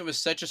also think it was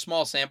such a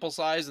small sample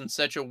size and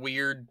such a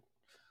weird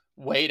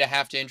way to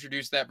have to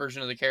introduce that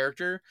version of the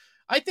character.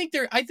 I think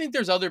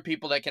there's other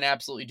people that can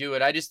absolutely do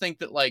it. I just think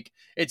that like,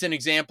 it's an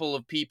example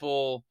of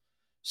people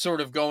sort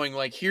of going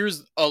like,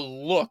 here's a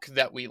look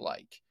that we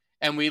like,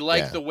 and we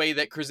like the way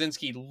that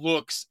Krasinski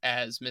looks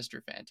as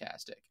Mr.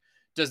 Fantastic.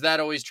 Does that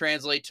always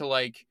translate to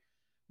like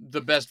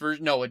the best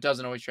version? No, it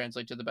doesn't always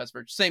translate to the best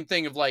version. Same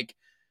thing of like,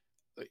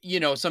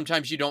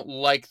 sometimes you don't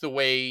like the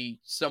way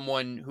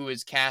someone who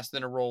is cast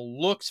in a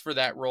role looks for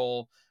that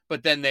role,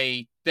 but then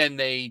they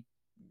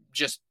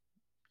just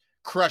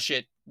crush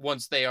it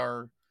once they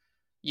are,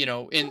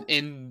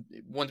 in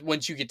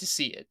once you get to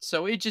see it.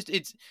 So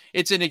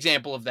it's an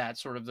example of that,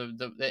 sort of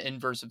the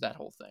inverse of that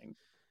whole thing.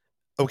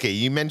 Okay,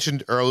 you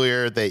mentioned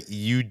earlier that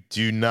you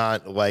do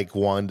not like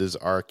Wanda's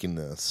arc in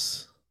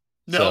this.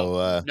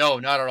 No, no,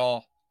 not at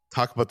all.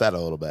 Talk about that a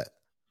little bit.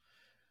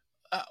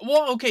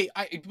 Well, okay.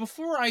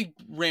 Before I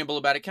ramble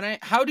about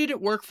it, how did it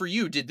work for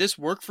you? Did this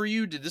work for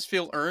you? Did this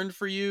feel earned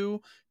for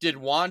you? Did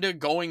Wanda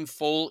going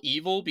full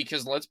evil?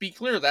 Because let's be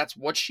clear, that's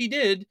what she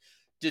did.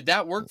 Did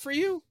that work for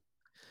you?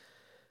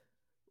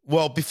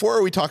 Well,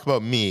 before we talk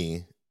about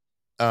me,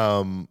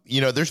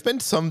 there's been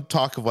some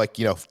talk of like,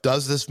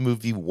 does this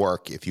movie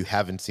work if you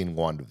haven't seen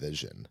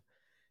WandaVision?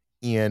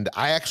 And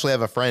I actually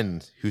have a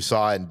friend who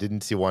saw it and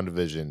didn't see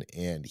WandaVision,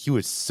 and he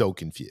was so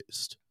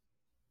confused.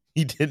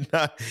 He did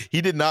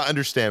not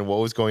understand what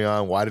was going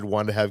on. Why did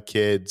Wanda have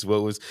kids?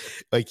 What was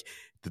like,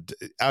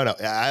 I don't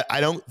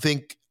know.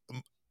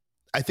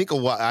 I think a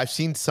lot, I've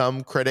seen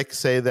some critics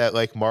say that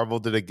like Marvel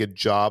did a good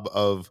job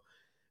of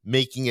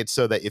making it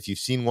so that if you've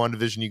seen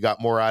WandaVision, you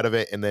got more out of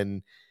it. And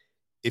then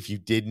if you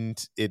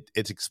didn't,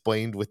 it's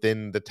explained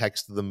within the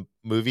text of the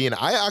movie. And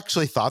I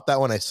actually thought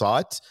that when I saw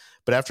it,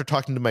 but after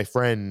talking to my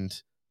friend,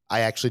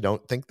 I actually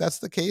don't think that's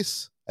the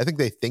case. I think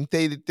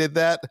they did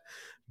that,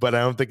 but I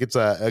don't think it's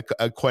a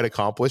quite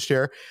accomplished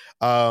here.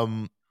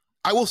 I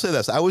will say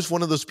this. I was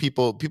one of those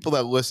people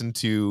that listen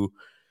to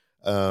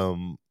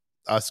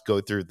us go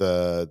through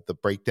the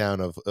breakdown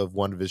of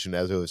WandaVision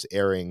as it was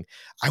airing.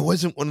 I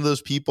wasn't one of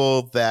those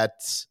people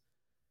that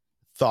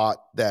thought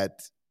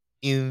that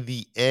in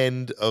the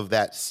end of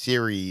that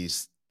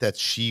series that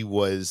she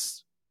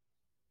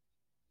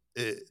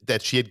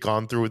had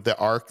gone through the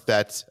arc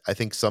that I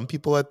think some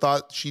people had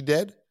thought she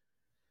did.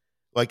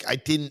 Like, I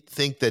didn't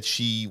think that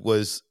she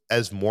was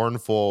as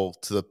mournful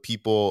to the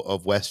people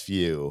of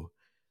Westview.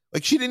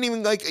 Like, she didn't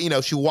even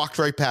she walked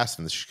right past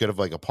them. She could have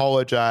like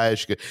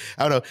apologized.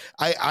 I don't know.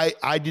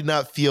 I did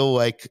not feel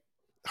like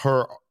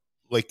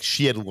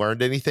she had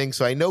learned anything.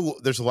 So I know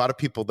there's a lot of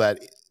people that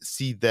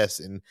see this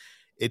and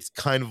it's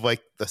kind of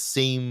like the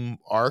same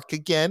arc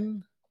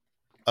again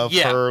of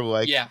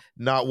her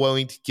not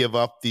willing to give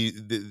up the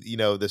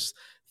this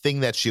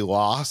thing that she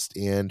lost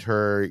and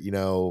her,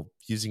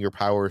 using her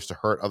powers to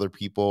hurt other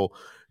people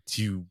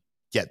to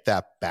get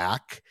that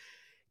back.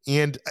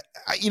 And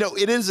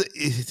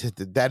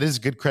that is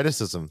good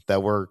criticism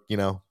that we're,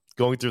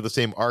 going through the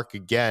same arc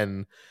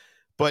again.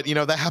 But,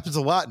 that happens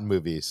a lot in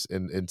movies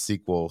and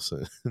sequels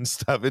and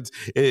stuff. It's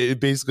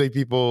basically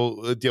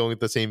people dealing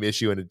with the same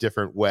issue in a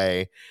different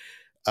way.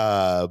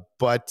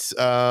 But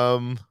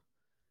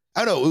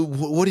I don't know.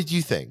 What did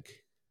you think?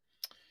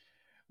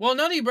 Well,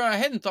 none of you, bro. I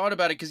hadn't thought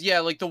about it because,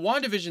 like the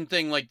WandaVision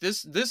thing, like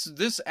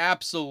this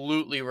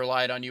absolutely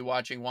relied on you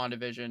watching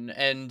WandaVision,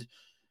 and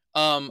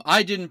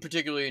I didn't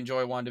particularly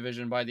enjoy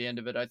WandaVision by the end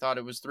of it. I thought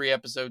it was 3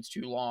 episodes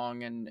too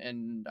long,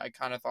 and I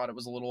kind of thought it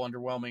was a little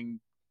underwhelming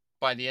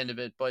by the end of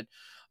it. But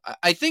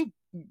I think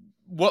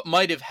what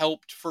might have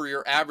helped for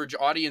your average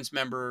audience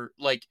member,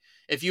 like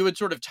if you had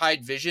sort of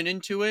tied Vision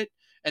into it,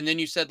 and then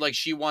you said like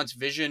she wants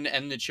Vision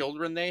and the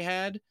children they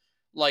had.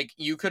 Like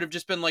you could have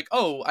just been like,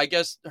 oh, I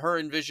guess her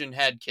and Vision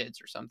had kids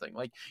or something.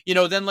 Like,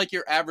 then like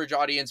your average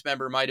audience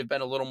member might have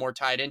been a little more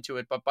tied into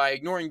it. But by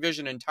ignoring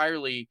Vision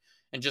entirely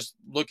and just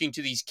looking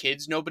to these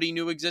kids nobody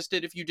knew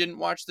existed if you didn't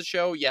watch the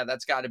show,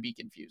 that's got to be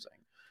confusing.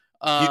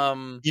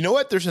 You know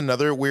what? There's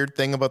another weird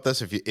thing about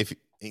this. If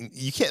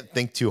you can't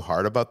think too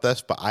hard about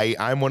this, but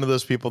I'm one of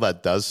those people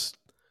that does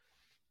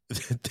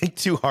think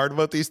too hard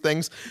about these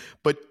things.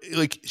 But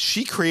like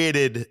she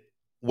created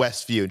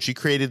Westview and she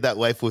created that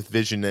life with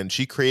Vision and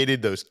she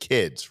created those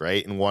kids,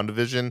 right? In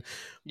WandaVision.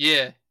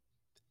 Yeah.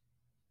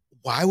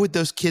 Why would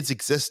those kids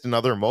exist in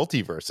other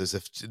multiverses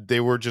if they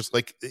were just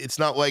like, it's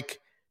not like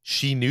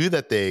she knew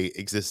that they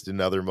existed in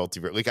other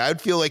multiverse. Like I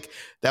would feel like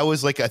that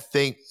was like a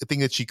thing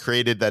that she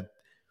created that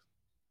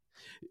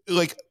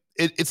like,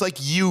 it's like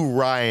you,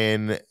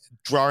 Ryan,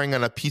 drawing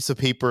on a piece of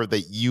paper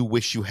that you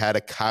wish you had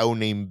a cow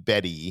named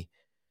Betty.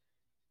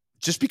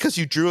 Just because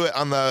you drew it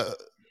on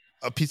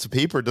a piece of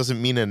paper doesn't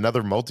mean in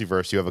another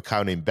multiverse you have a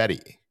cow named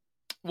Betty.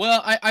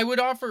 Well, I would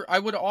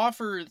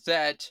offer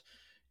that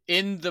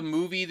in the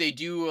movie they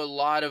do a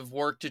lot of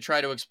work to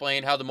try to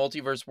explain how the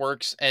multiverse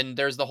works, and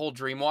there's the whole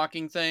dream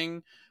walking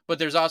thing, but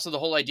there's also the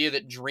whole idea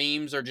that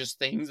dreams are just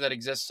things that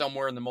exist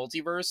somewhere in the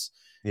multiverse.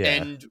 Yeah.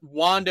 And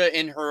Wanda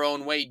in her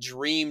own way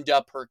dreamed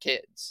up her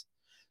kids.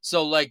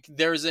 So like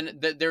there is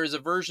a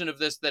version of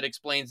this that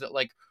explains that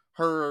like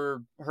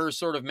her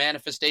sort of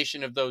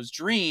manifestation of those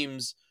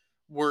dreams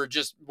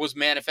was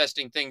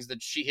manifesting things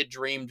that she had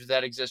dreamed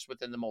that exist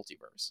within the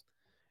multiverse.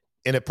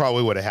 And it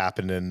probably would have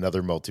happened in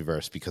another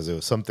multiverse because it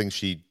was something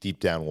she deep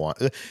down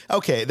wanted.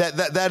 Okay,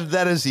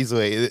 that is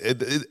easily.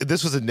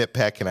 This was a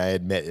nitpick, and I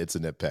admit it's a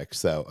nitpick.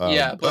 So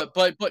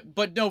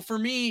but no, for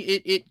me,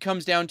 it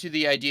comes down to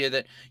the idea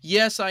that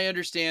yes, I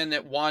understand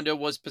that Wanda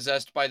was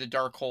possessed by the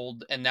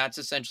Darkhold, and that's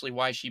essentially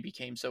why she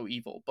became so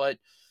evil. But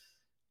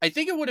I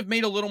think it would have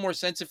made a little more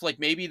sense if like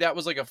maybe that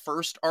was like a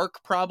first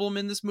arc problem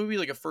in this movie,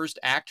 like a first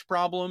act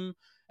problem.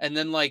 and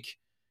then like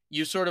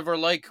you sort of are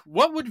like,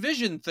 what would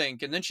Vision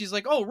think? And then she's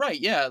like, oh right,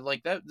 yeah,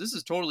 like that, this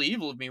is totally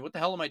evil of me, what the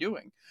hell am I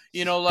doing,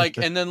 like,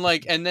 and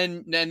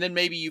then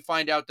maybe you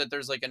find out that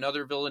there's like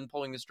another villain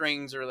pulling the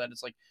strings, or that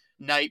it's like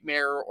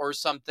Nightmare or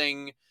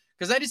something.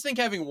 Because I just think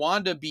having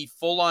Wanda be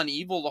full on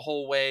evil the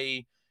whole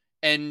way,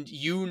 and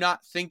you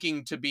not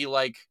thinking to be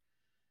like,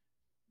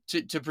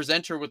 to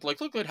present her with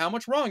like, look at how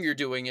much wrong you're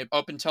doing, it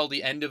up until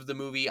the end of the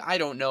movie. I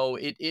don't know.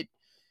 It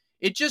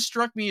just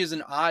struck me as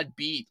an odd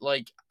beat,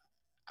 like,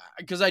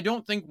 because I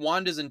don't think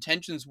Wanda's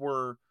intentions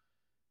were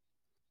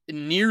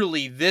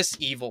nearly this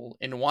evil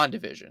in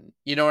WandaVision.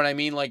 You know what I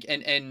mean? Like,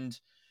 and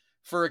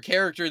for a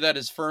character that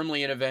is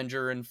firmly an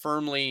Avenger and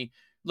firmly,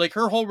 like,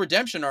 her whole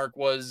redemption arc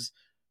was,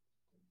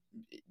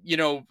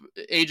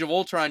 Age of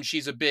Ultron,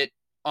 she's a bit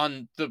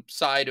on the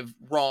side of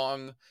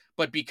wrong,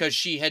 but because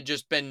she had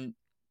just been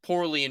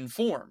poorly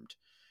informed.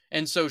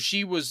 And so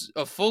she was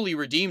a fully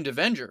redeemed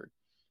Avenger.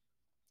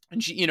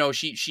 And she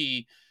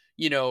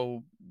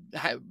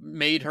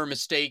made her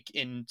mistake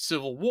in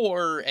Civil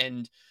War,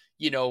 and,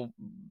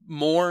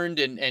 mourned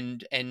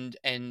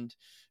and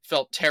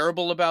felt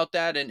terrible about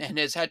that, and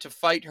has had to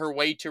fight her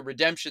way to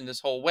redemption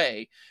this whole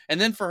way. And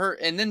then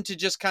to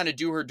just kind of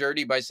do her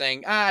dirty by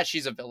saying,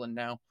 she's a villain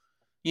now.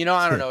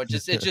 I don't know. It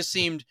just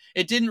seemed,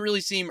 it didn't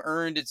really seem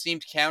earned. It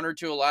seemed counter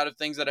to a lot of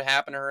things that have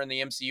happened to her in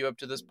the MCU up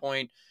to this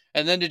point.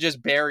 And then to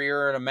just bury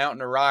her in a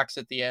mountain of rocks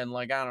at the end,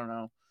 like, I don't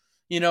know.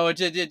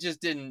 It just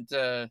didn't.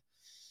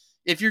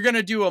 If you're going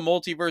to do a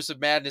Multiverse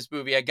of Madness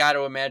movie, I got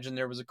to imagine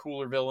there was a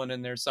cooler villain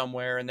in there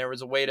somewhere. And there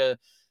was a way to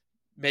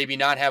maybe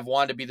not have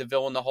Wanda be the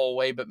villain the whole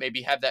way, but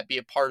maybe have that be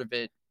a part of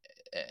it.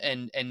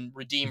 And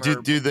redeem her.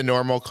 Do the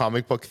normal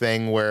comic book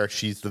thing where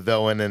she's the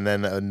villain and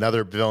then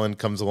another villain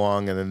comes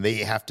along and then they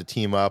have to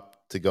team up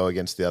to go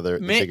against the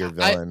bigger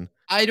villain.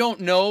 I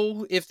don't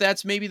know if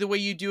that's maybe the way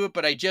you do it,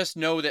 but I just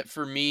know that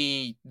for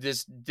me,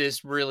 this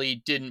really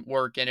didn't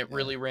work, and it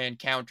really ran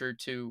counter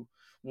to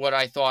what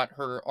I thought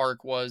her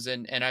arc was,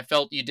 and I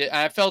felt it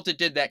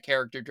did that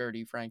character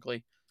dirty,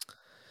 frankly.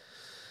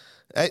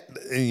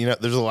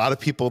 There's a lot of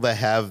people that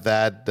have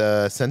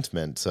that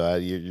sentiment, so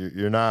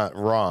you're not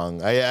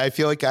wrong. I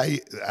feel like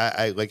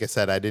I like I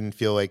said, I didn't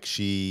feel like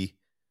she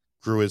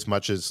grew as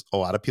much as a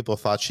lot of people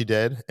thought she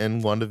did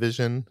in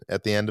WandaVision.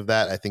 At the end of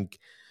that, I think,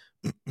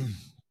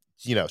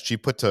 she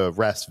put to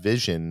rest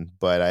Vision,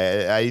 but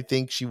I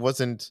think she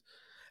wasn't.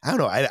 I don't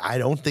know. I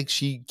don't think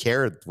she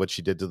cared what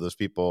she did to those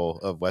people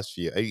of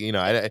Westview.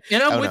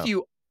 I'm with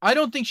you. I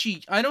don't think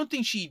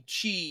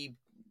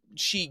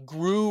she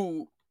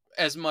grew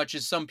as much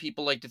as some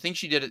people like to think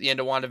she did at the end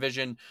of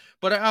WandaVision,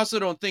 but I also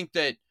don't think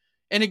that,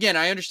 and again,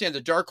 I understand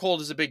the Darkhold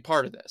is a big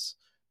part of this,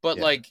 but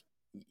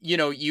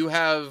you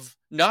have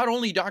not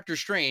only Doctor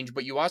Strange,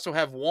 but you also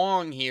have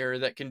Wong here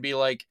that can be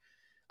like,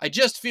 I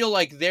just feel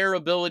like their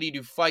ability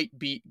to fight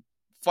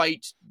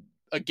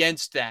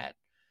against that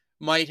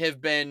might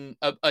have been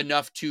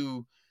enough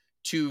to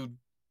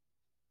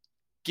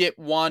get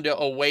Wanda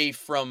away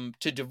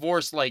to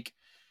divorce like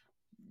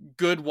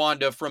good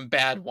Wanda from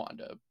bad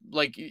Wanda,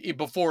 like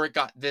before it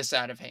got this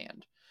out of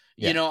hand.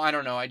 I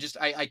don't know. I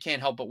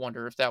can't help but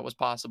wonder if that was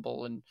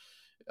possible. And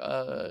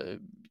I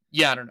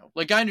don't know.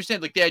 Like, I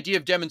understand like the idea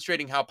of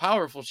demonstrating how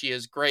powerful she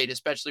is, great,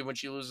 especially when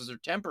she loses her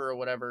temper or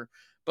whatever.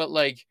 But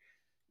like,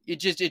 it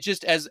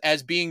just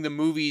as being the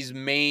movie's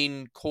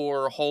main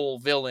core whole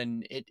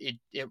villain, it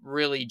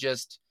really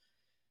just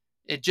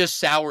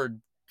soured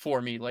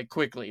for me, like,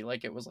 quickly.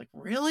 Like, it was like,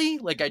 really?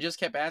 Like, I just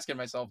kept asking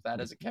myself that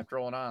as it kept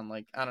rolling on.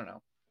 Like, I don't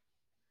know.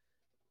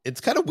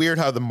 It's kind of weird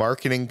how the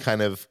marketing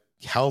kind of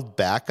held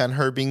back on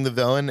her being the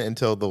villain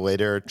until the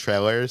later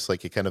trailers.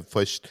 Like, it kind of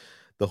pushed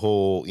the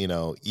whole,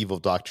 evil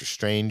Doctor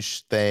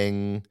Strange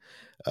thing.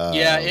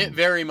 It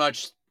very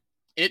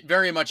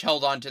much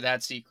held on to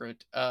that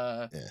secret.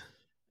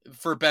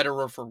 For better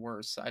or for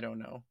worse, I don't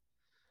know.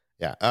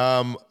 Yeah.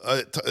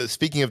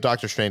 Speaking of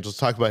Doctor Strange, let's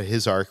talk about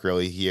his arc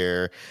really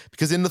here,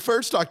 because in the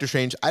first Doctor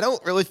Strange, I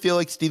don't really feel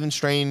like Stephen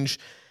Strange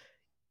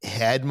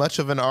had much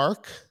of an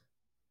arc.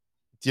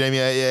 Do you know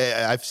what I mean?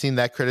 I've seen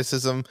that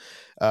criticism.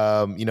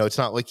 It's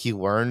not like he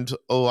learned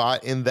a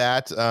lot in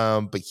that.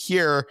 But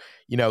here,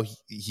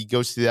 he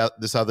goes to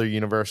this other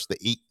universe, the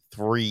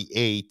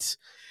 838,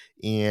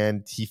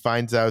 and he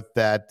finds out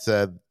that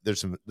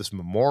there's this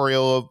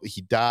memorial.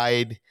 He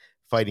died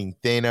fighting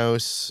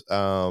Thanos.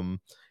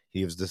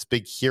 He was this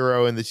big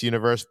hero in this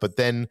universe, but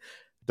then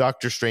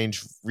Doctor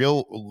Strange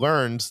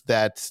learns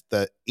that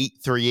the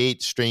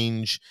 838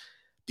 Strange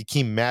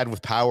became mad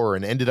with power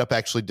and ended up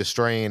actually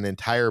destroying an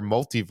entire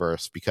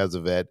multiverse because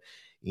of it.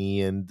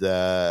 And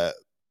I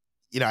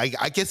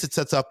guess it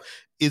sets up,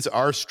 is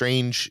our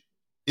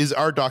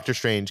Doctor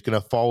Strange going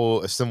to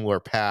follow a similar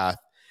path?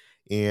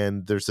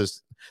 And there's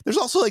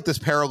also like this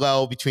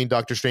parallel between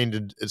Doctor Strange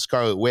and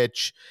Scarlet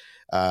Witch,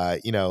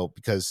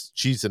 because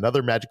she's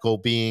another magical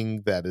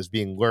being that is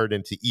being lured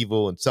into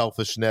evil and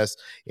selfishness.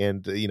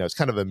 And, it's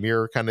kind of a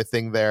mirror kind of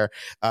thing there.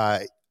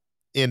 Of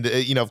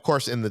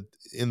course, in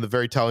the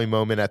very telling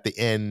moment at the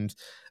end,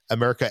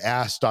 America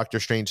asked Doctor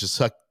Strange to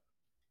suck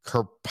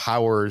her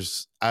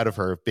powers out of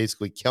her,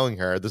 basically killing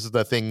her. This is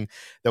the thing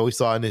that we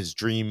saw in his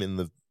dream in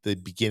the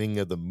beginning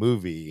of the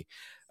movie.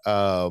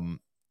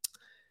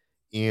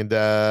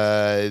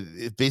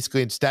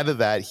 Basically, instead of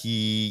that,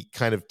 he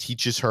kind of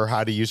teaches her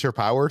how to use her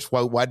powers.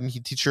 Why didn't he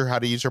teach her how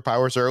to use her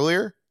powers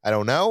earlier? I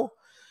don't know.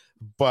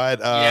 But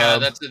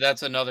yeah,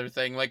 that's another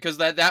thing. Like, because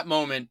that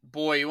moment,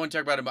 boy, you want to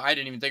talk about it, but I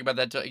didn't even think about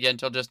that again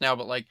until just now.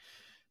 But like,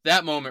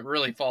 that moment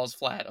really falls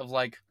flat. Of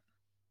like,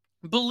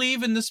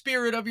 believe in the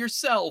spirit of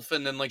yourself,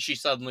 and then like she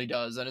suddenly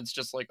does, and it's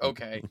just like,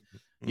 okay,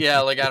 yeah,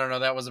 like I don't know,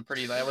 that was a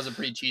pretty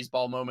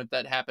cheeseball moment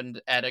that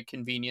happened at a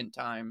convenient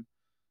time.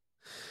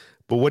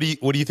 But what do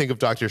you think of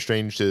Doctor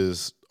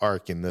Strange's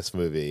arc in this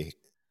movie?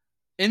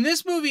 In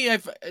this movie,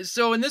 in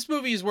this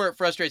movie is where it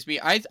frustrates me.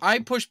 I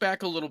push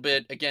back a little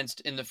bit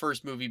against in the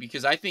first movie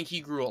because I think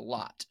he grew a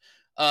lot.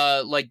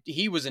 Like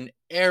he was an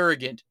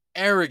arrogant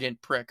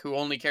prick who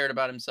only cared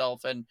about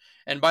himself, and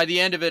by the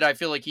end of it, I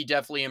feel like he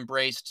definitely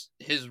embraced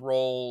his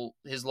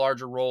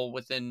larger role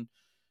within,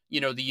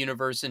 the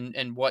universe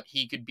and what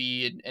he could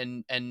be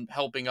and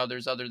helping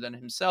others other than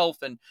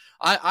himself. And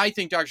I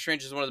think Doctor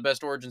Strange is one of the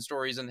best origin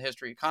stories in the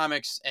history of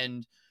comics.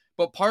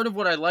 But part of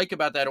what I like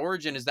about that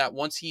origin is that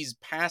once he's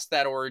past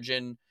that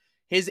origin,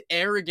 his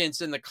arrogance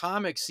in the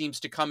comics seems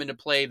to come into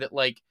play that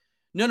like,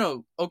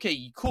 no,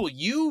 okay, cool.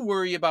 You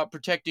worry about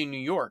protecting New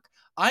York.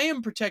 I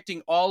am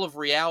protecting all of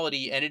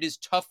reality, and it is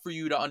tough for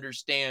you to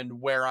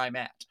understand where I'm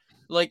at.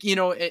 Like,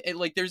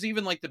 like there's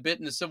even like the bit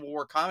in the Civil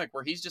War comic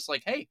where he's just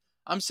like, hey,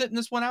 I'm sitting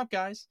this one out,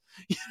 guys.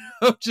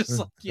 Just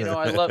like,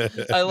 I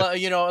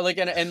love, like,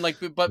 and like,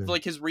 but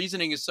like his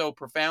reasoning is so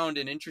profound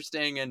and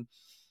interesting. And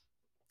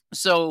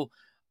so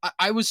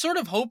I was sort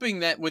of hoping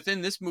that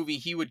within this movie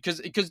he would,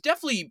 because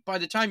definitely by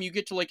the time you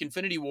get to like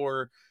Infinity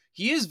War,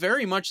 he is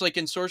very much like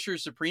in Sorcerer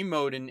Supreme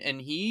mode, and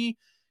he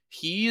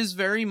is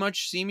very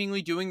much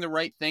seemingly doing the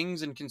right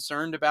things and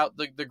concerned about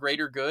the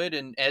greater good,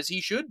 and as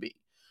he should be.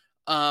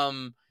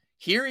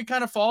 Here he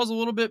kind of falls a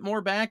little bit more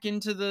back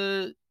into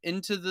the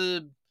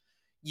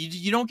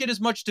you don't get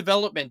as much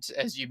development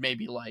as you'd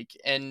maybe like,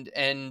 and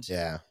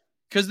yeah.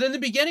 Because in the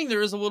beginning,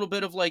 there is a little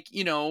bit of like,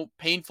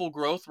 painful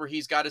growth where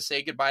he's got to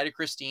say goodbye to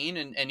Christine,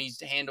 and he's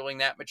handling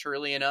that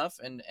maturely enough.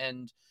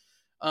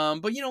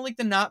 But like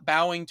the not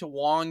bowing to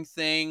Wong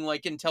thing,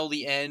 like until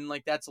the end,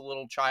 like that's a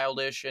little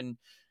childish. Yeah,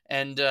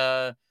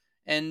 I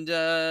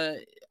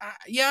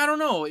don't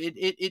know.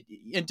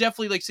 It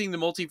definitely like seeing the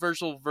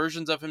multiversal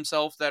versions of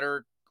himself that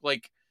are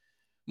like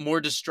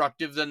more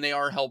destructive than they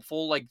are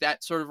helpful. Like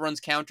that sort of runs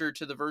counter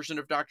to the version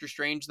of Doctor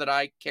Strange that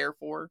I care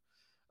for.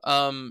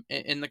 In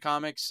the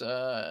comics.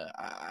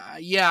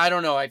 Yeah, I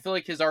don't know. I feel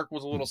like his arc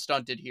was a little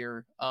stunted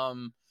here.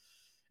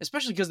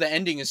 Especially because the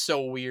ending is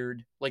so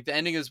weird. Like the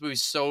ending of this movie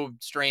is so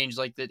strange.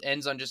 Like it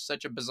ends on just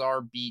such a bizarre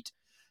beat.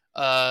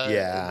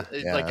 Yeah.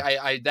 Like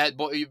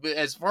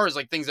as far as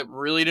like things that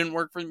really didn't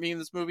work for me in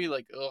this movie,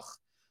 like ugh,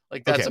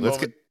 like that's a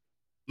moment.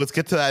 Let's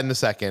get to that in a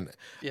second.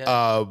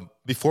 Yeah.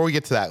 Before we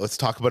get to that, let's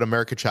talk about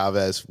America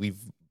Chavez. We've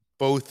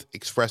both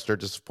expressed our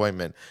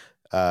disappointment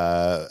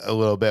a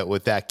little bit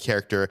with that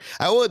character.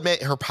 I will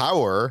admit her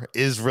power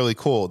is really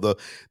cool. The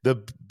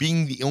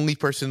being the only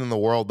person in the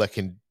world that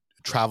can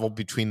travel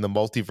between the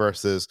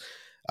multiverses,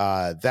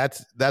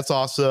 that's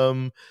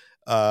awesome.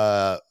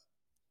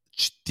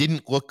 She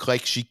didn't look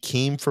like she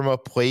came from a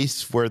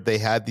place where they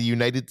had the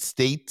United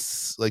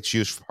States, like she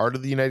was part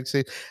of the United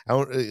States.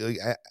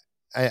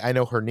 I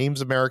know her name's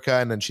America,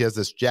 and then she has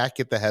this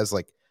jacket that has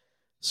like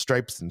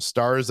stripes and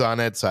stars on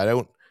it.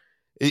 So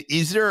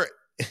is there,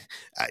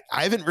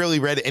 I haven't really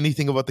read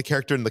anything about the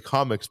character in the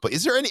comics, but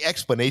is there any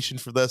explanation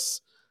for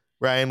this,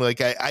 Ryan? Like,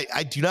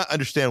 I do not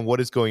understand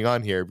what is going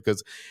on here,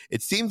 because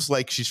it seems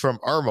like she's from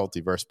our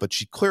multiverse, but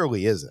she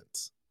clearly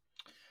isn't.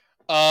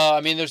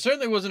 I mean, there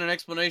certainly wasn't an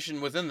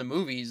explanation within the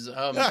movies.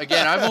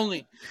 Again,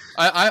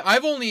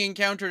 I've only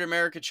encountered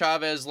America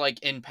Chavez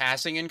like in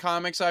passing in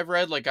comics I've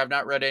read. Like, I've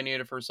not read any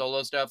of her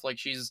solo stuff. Like,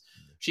 she's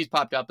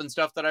popped up in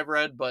stuff that I've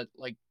read, but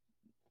like,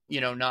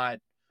 not.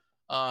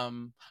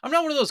 I'm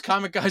not one of those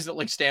comic guys that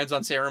like stands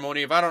on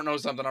ceremony. If I don't know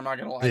something, I'm not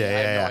gonna lie. I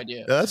have no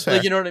idea. No, that's fair.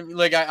 Like, you know what I mean?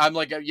 Like I'm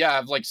like, yeah,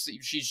 I've like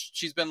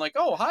she's been like,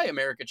 oh hi,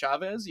 America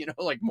Chavez,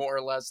 like more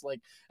or less like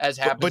as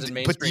happens in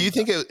mainstream. But do you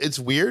think it's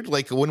weird?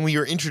 Like when we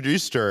were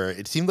introduced to her,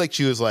 it seemed like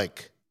she was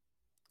like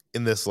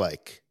in this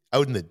like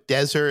out in the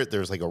desert.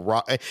 There's like a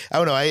rock. I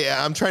don't know.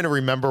 I'm trying to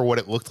remember what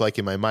it looked like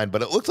in my mind,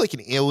 but it looked like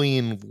an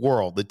alien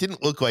world. It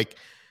didn't look like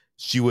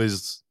she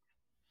was.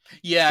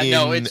 Yeah,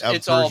 no,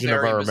 it's all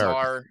very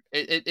bizarre.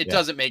 It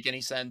doesn't make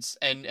any sense.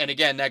 And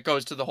again, that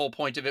goes to the whole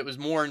point of it was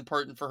more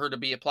important for her to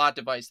be a plot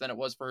device than it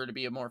was for her to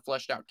be a more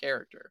fleshed out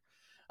character.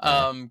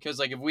 Because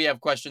like if we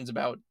have questions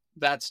about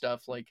that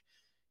stuff, like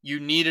you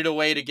needed a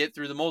way to get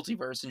through the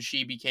multiverse, and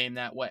she became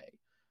that way.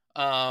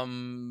 Got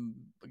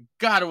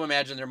to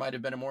imagine there might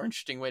have been a more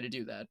interesting way to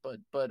do that,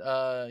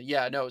 but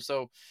yeah, no.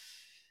 So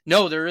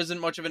no, there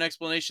isn't much of an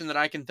explanation that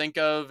I can think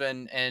of,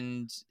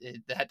 and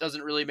that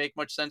doesn't really make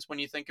much sense when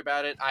you think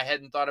about it. I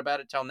hadn't thought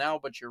about it till now,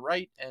 but you're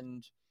right,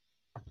 and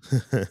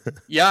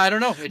Yeah, I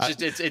don't know. It's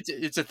just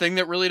it's a thing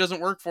that really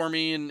doesn't work for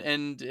me,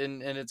 and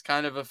it's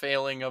kind of a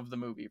failing of the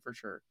movie for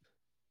sure.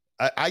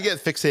 I get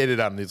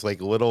fixated on these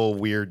like little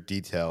weird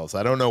details.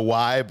 I don't know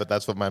why, but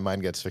that's what my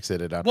mind gets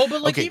fixated on. Well,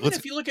 but like Okay, even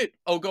if you look at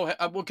go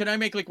ahead. Well, can I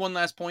make like one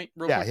last point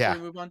real quick before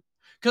we move on?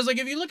 Because like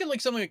if you look at like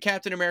something like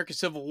Captain America: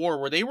 Civil War,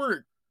 where they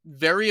were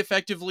very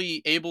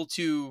effectively able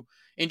to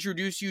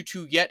introduce you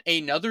to yet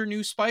another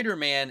new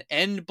Spider-Man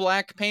and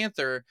Black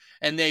Panther,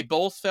 and they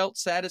both felt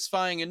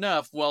satisfying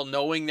enough while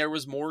knowing there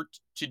was more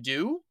to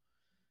do.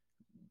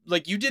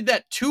 Like you did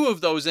that 2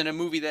 of those in a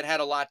movie that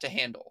had a lot to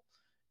handle.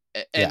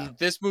 And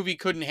this movie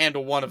couldn't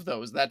handle one of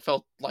those. That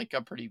felt like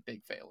a pretty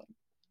big failing.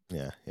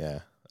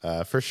 Yeah,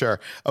 for sure.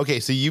 Okay,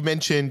 so you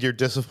mentioned your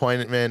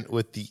disappointment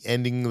with the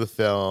ending of the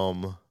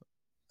film.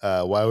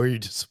 Why were you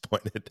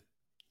disappointed?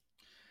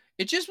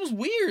 It just was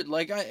weird.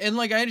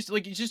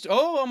 It's just,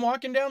 oh, I'm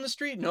walking down the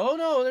street.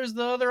 No, there's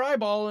the other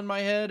eyeball in my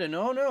head. And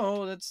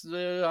no, that's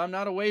I'm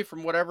not away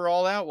from whatever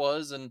all that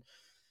was. And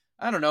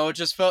I don't know. It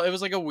just felt, it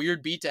was like a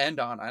weird beat to end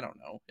on. I don't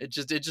know. It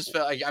just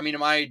felt like, I mean,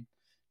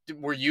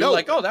 were you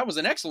like, oh, that was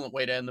an excellent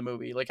way to end the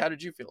movie? Like, how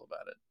did you feel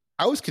about it?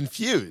 I was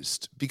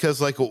confused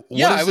because like, what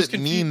does it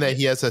mean that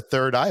he has a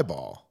third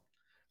eyeball?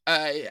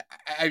 That's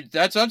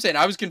what I'm saying.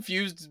 I was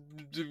confused,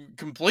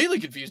 completely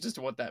confused as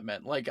to what that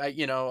meant. Like,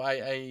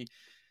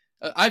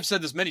 I've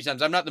said this many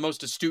times. I'm not the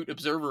most astute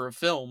observer of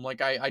film.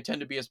 Like I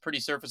tend to be a pretty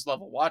surface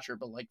level watcher,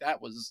 but like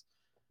that was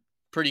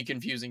pretty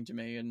confusing to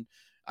me. And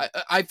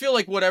I feel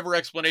like whatever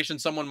explanation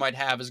someone might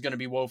have is going to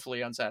be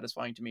woefully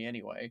unsatisfying to me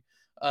anyway.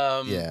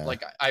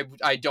 Like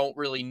I don't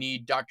really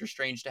need Doctor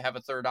Strange to have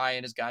a third eye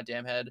in his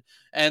goddamn head.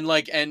 And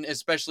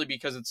especially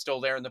because it's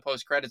still there in the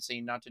post-credit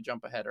scene, not to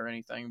jump ahead or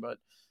anything, but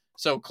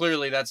so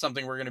clearly that's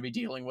something we're going to be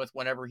dealing with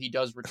whenever he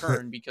does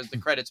return, because the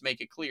credits make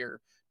it clear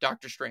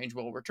Doctor Strange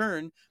will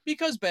return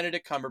because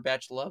Benedict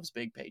Cumberbatch loves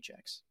big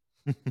paychecks.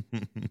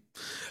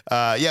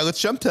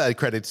 Let's jump to that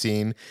credit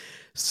scene.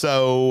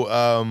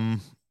 So,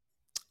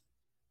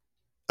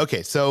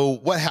 okay, so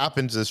what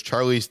happens is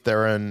Charlize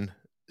Theron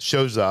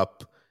shows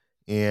up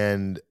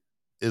and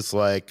is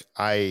like,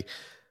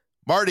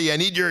 Marty,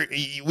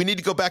 we need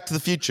to go back to the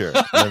future.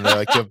 And they're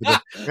like,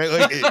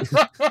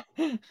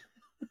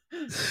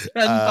 hadn't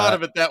thought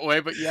of it that way,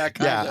 but yeah,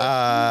 kind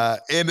of.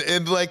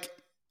 And like,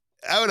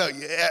 I don't know,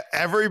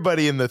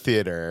 everybody in the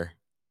theater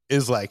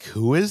is like,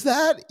 who is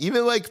that?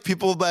 Even like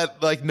people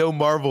that like know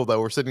Marvel that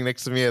were sitting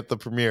next to me at the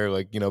premiere,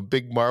 like,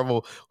 big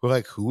Marvel, were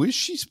like, who is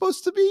she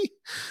supposed to be?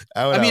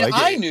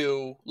 I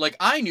knew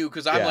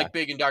because I'm like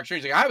big in Doctor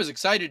Strange. Like I was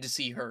excited to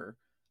see her.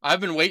 I've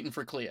been waiting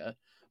for Clea,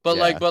 but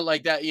like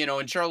that,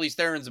 and Charlize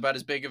Theron's about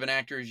as big of an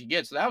actor as you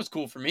get, so that was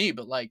cool for me.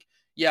 But like,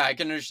 yeah, I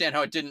can understand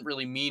how it didn't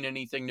really mean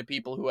anything to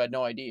people who had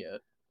no idea.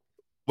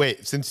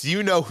 Wait, since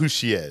you know who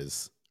she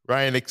is,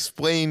 Ryan,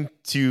 explain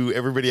to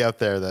everybody out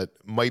there that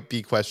might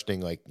be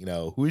questioning, like,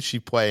 who is she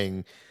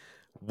playing?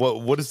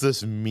 What does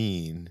this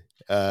mean?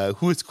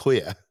 Who is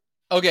Clea?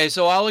 Okay,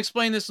 so I'll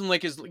explain this in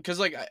because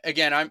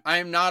again,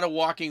 I'm not a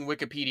walking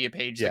Wikipedia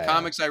page. The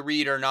comics I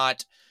read are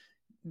not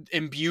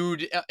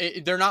imbued.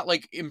 They're not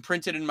like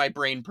imprinted in my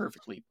brain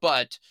perfectly,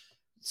 but.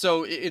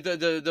 So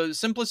the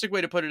simplistic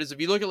way to put it is,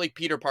 if you look at like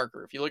Peter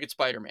Parker, if you look at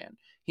Spider-Man,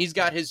 he's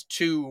got his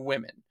 2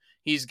 women.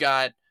 He's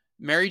got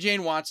Mary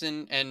Jane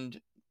Watson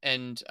and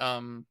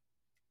Gwen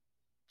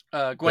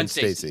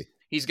Stacy.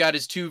 He's got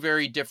his 2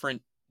 very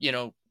different,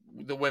 the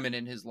women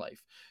in his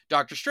life.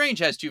 Doctor Strange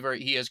has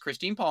he has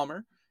Christine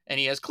Palmer and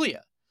he has Clea.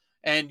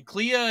 And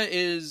Clea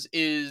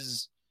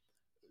is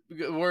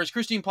whereas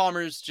Christine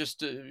Palmer is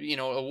just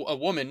a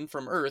woman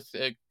from Earth.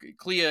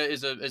 Clea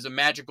is a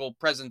magical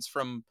presence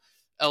from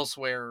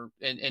elsewhere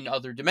in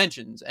other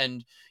dimensions,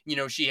 and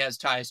she has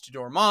ties to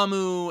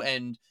Dormammu,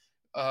 and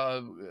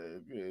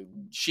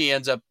she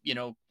ends up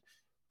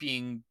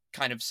being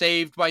kind of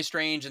saved by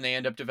Strange, and they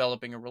end up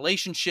developing a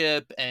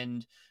relationship,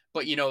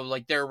 but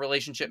their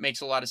relationship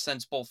makes a lot of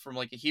sense both from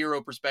like a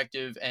hero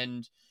perspective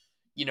and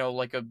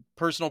like a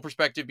personal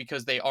perspective,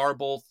 because they are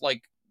both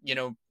like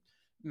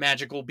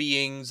magical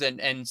beings,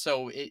 and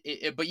so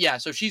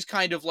so she's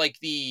kind of like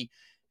the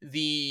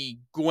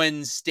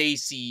Gwen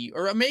Stacy,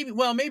 or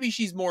maybe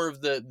she's more of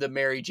the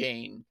Mary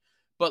Jane,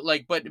 but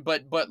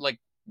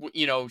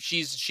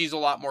she's a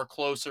lot more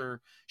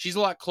closer. She's a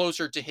lot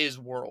closer to his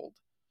world.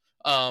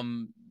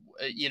 That's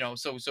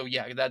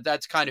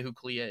kind of who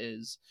Clea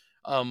is,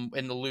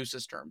 in the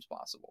loosest terms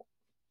possible.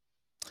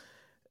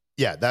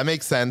 Yeah, that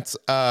makes sense.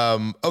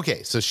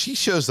 Okay, so she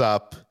shows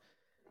up.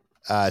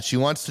 She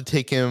wants to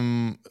take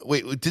him.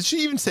 Wait, did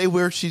she even say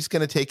where she's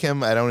going to take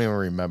him? I don't even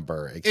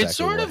remember exactly. It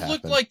sort of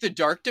looked like the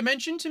Dark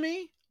Dimension to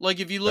me. Like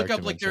if you look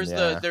up, like there's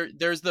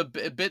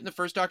the bit in the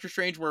first Doctor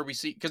Strange where we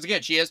see, because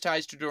again she has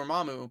ties to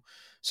Dormammu,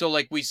 so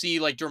like we see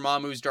like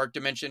Dormammu's Dark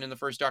Dimension in the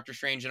first Doctor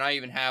Strange, and I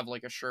even have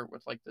like a shirt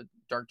with like the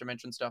Dark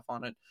Dimension stuff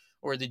on it,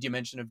 or the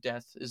Dimension of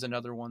Death is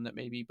another one that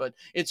maybe, but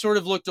it sort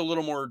of looked a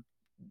little more.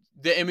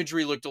 The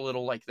imagery looked a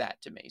little like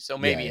that to me, so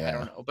maybe I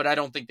don't know, but I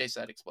don't think they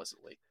said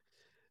explicitly.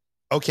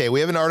 Okay, we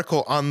have an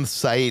article on the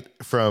site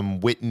from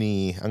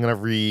Whitney. I'm going to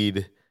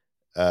read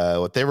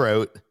what they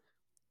wrote.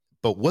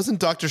 But wasn't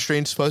Doctor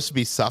Strange supposed to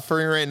be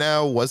suffering right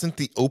now? Wasn't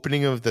the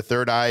opening of the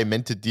third eye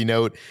meant to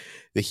denote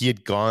that he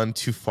had gone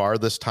too far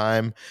this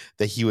time,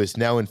 that he was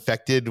now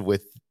infected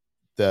with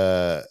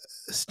the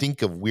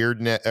stink of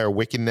weirdness or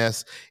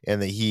wickedness,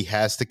 and that he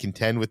has to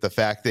contend with the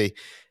fact that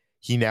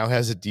he now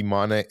has a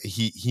demonic,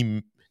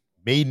 he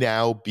may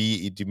now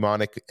be a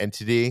demonic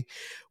entity?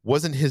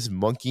 Wasn't his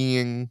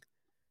monkeying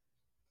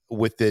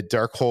with the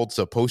Darkhold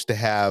supposed to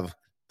have ...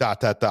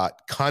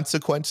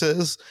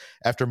 consequences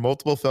after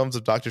multiple films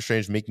of Doctor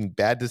Strange making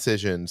bad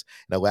decisions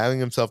and allowing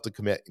himself to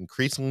commit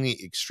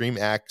increasingly extreme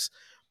acts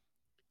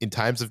in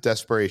times of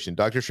desperation?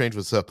 Doctor Strange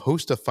was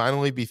supposed to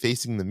finally be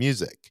facing the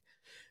music.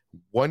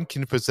 One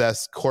can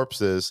possess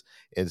corpses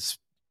and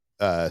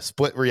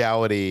split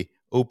reality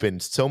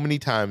open so many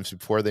times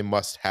before they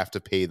must have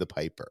to pay the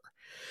piper.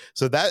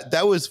 So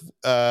that was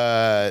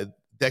the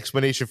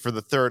explanation for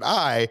the third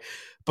eye.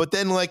 But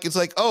then, like, it's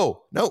like,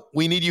 oh no,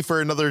 we need you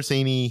for another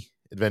zany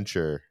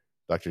adventure,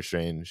 Doctor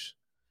Strange.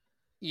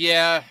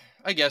 Yeah,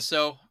 I guess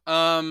so.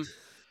 I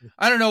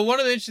don't know. One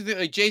of the interesting things,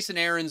 like Jason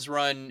Aaron's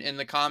run in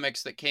the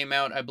comics that came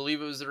out, I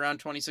believe it was around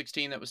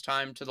 2016, that was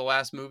timed to the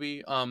last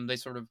movie. They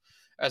sort of,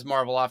 as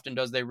Marvel often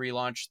does, they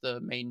relaunch the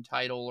main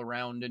title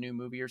around a new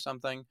movie or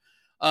something.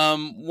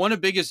 One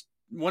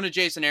of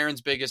Jason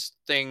Aaron's biggest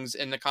things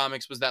in the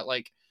comics was that,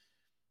 like,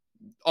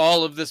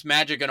 all of this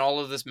magic and all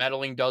of this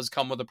meddling does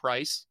come with a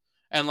price.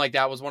 And, like,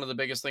 that was one of the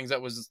biggest things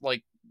that was,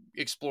 like,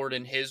 explored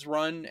in his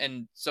run.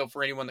 And so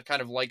for anyone that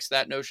kind of likes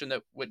that notion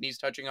that Whitney's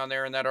touching on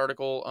there in that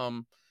article,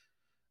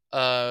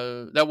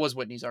 that was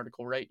Whitney's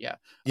article, right? Yeah.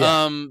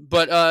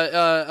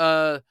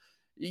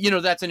 You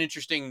know, that's an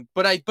interesting,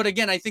 but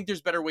again, I think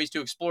there's better ways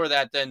to explore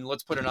that than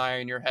let's put an eye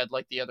in your head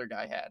like the other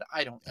guy had.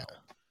 I don't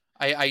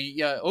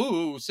know.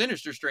 Ooh,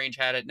 Sinister Strange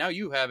had it. Now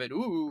you have it.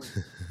 Ooh,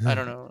 I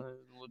don't know.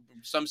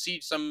 Some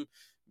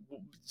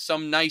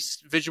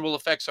nice visual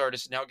effects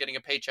artist is now getting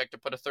a paycheck to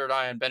put a third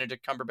eye on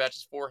Benedict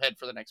Cumberbatch's forehead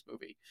for the next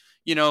movie.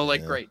 You know,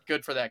 like, great,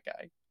 good for that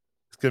guy.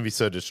 It's going to be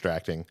so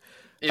distracting.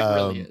 It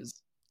really is.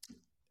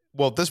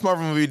 Well, this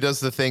Marvel movie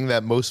does the thing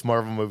that most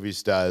Marvel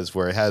movies does,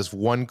 where it has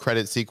one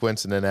credit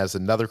sequence and then has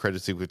another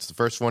credit sequence. The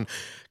first one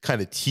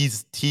kind of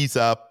tease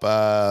up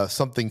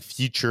something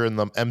future in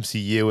the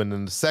MCU, and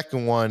then the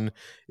second one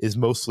is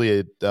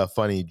mostly a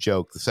funny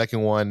joke. The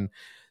second one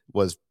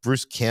was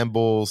Bruce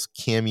Campbell's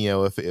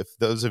cameo. If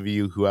those of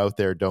you who out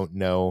there don't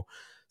know,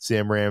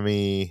 Sam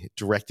Raimi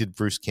directed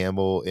Bruce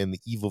Campbell in the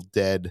Evil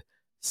Dead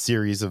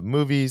series of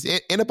movies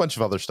and a bunch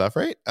of other stuff,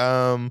 right?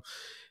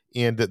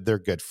 And they're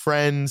good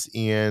friends,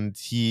 and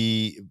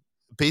he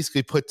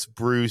basically puts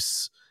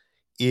Bruce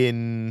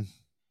in.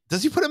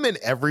 Does he put him in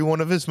every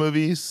one of his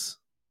movies?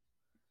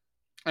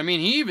 I mean,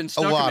 he even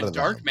snuck him in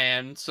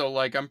Darkman, so,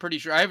 like, I'm pretty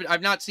sure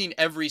I've not seen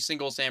every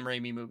single Sam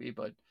Raimi movie,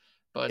 but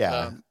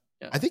yeah.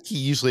 I think he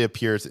usually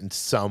appears in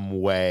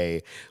some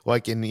way,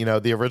 like in, you know,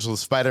 the original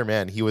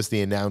Spider-Man. He was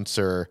the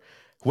announcer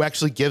who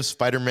actually gives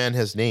Spider-Man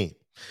his name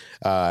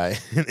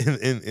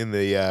in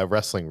the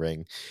wrestling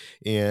ring,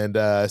 and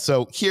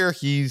so here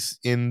he's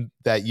in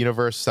that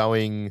universe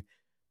selling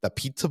the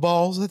pizza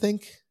balls. I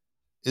think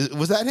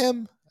was that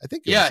him? I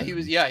think he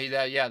was.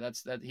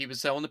 That's that. He was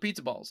selling the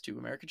pizza balls to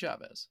America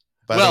Chavez.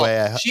 By the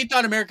way, she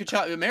thought America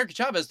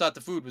Chavez thought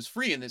the food was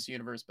free in this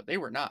universe, but they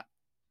were not.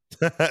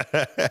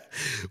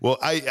 Well,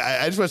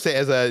 I just want to say,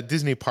 as a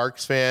Disney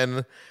Parks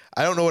fan,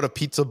 I don't know what a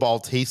pizza ball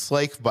tastes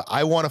like, but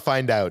I want to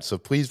find out. So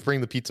please bring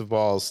the pizza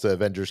balls to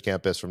Avengers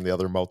Campus from the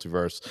other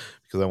multiverse,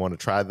 because I want to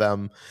try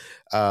them.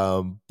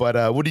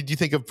 But what did you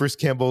think of Bruce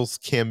Campbell's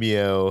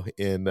cameo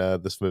in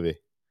this movie?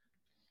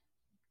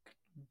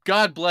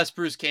 God bless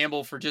Bruce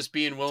Campbell for just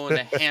being willing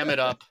to ham it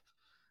up.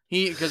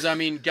 Because I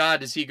mean,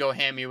 God, does he go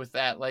hammy with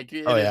that? Like,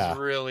 it is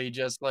really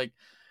just like,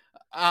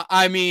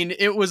 I mean,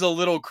 it was a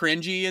little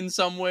cringy in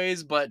some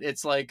ways, but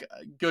it's like,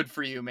 good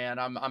for you, man.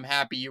 I'm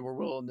happy you were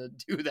willing to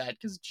do that,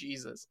 because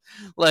Jesus.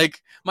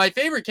 Like, my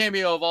favorite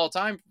cameo of all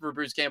time for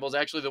Bruce Campbell is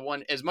actually the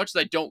one, as much as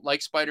I don't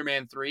like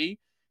Spider-Man 3,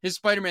 his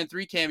Spider-Man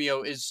 3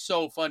 cameo is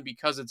so fun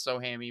because it's so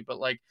hammy, but,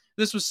 like,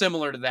 this was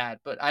similar to that,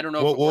 but I don't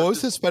know. What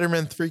was his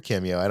Spider-Man 3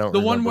 cameo? I don't remember.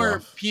 The one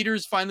where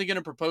Peter's finally going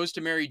to propose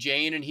to Mary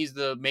Jane, and he's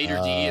the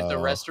maitre d' at the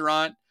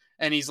restaurant,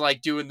 and he's,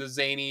 like, doing the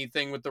zany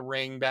thing with the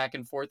ring back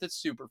and forth. It's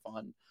super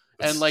fun.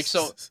 And, like,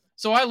 so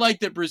I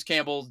like that Bruce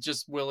Campbell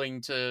just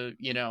willing to,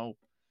 you know,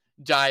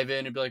 dive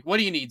in and be like, what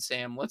do you need,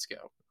 Sam? Let's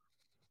go.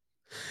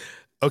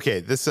 Okay,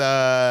 this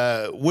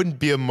wouldn't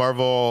be a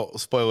Marvel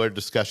spoiler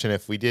discussion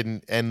if we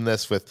didn't end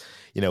this with,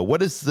 you know, what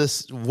does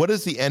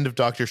the end of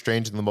Doctor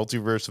Strange and the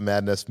Multiverse of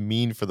Madness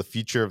mean for the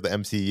future of the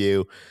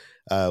MCU?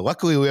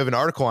 Luckily, we have an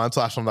article on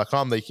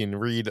slashfilm.com that you can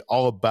read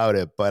all about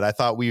it, but I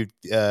thought we'd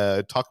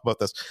talk about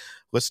this.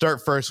 Let's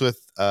start first with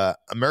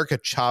America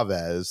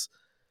Chavez,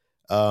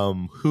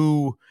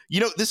 who,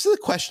 you know, this is a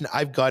question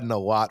I've gotten a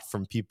lot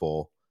from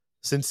people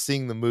since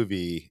seeing the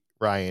movie,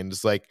 Ryan.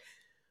 It's like,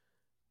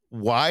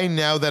 why,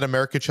 now that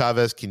America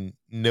Chavez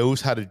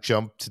knows how to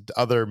jump to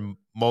other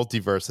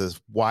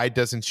multiverses, why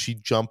doesn't she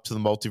jump to the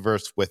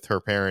multiverse with her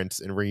parents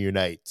and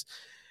reunite?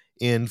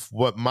 And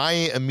what my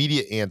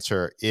immediate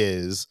answer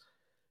is,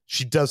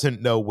 she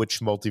doesn't know which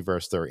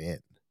multiverse they're in.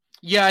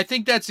 Yeah, I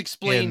think that's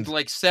explained And-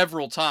 like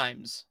several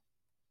times.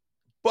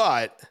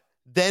 But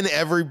then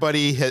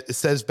everybody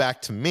says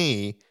back to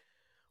me,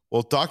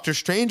 well, Doctor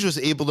Strange was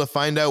able to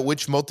find out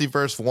which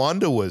multiverse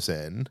Wanda was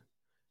in.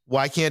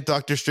 Why can't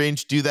Doctor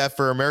Strange do that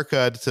for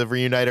America to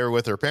reunite her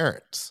with her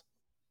parents?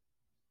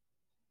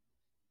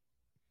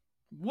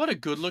 What a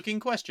good-looking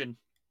question.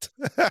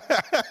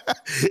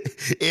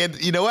 And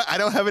you know what? I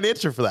don't have an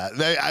answer for that.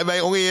 My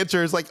only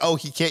answer is like, oh,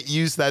 he can't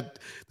use the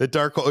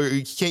dark, or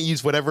he can't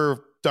use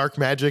whatever dark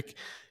magic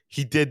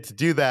he did to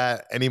do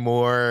that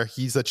anymore.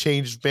 He's a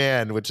changed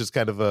man, which is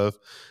kind of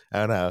I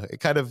don't know.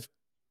 It kind of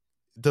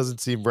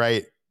doesn't seem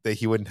right that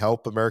he wouldn't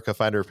help America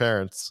find her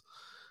parents.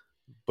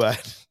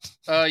 But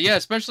yeah,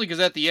 especially because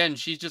at the end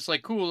she's just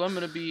like, cool, I'm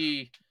gonna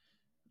be.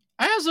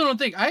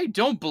 I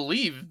don't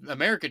believe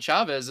America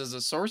Chavez is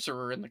a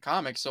sorcerer in the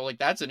comics, so like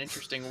that's an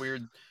interesting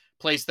weird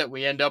place that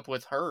we end up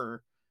with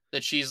her,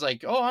 that she's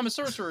like, oh, I'm a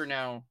sorcerer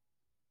now,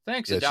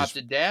 thanks, Yeah,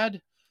 adopted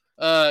dad.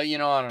 I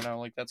don't know,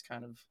 like that's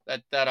kind of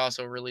that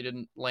also really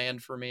didn't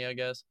land for me, I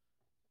guess.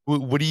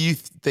 what do you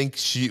think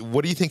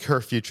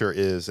her future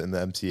is in the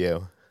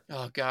MCU?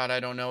 Oh God, I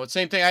don't know. It's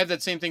same thing. I have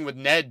that same thing with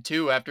Ned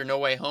too. After No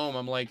Way Home,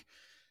 I'm like,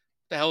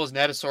 the hell is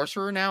Ned a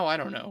sorcerer now? I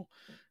don't know.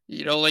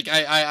 Like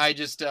I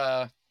just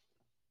I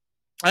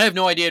have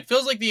no idea. It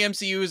feels like the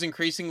MCU is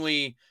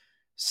increasingly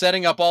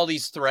setting up all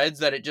these threads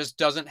that it just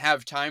doesn't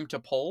have time to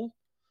pull.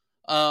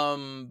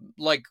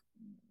 Like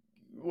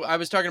I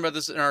was talking about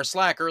this in our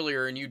Slack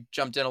earlier, and you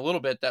jumped in a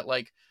little bit, that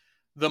like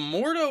the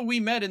Mordo we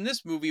met in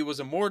this movie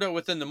was a Mordo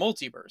within the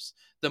multiverse.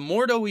 The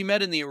Mordo we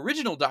met in the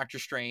original Doctor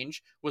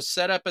Strange was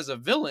set up as a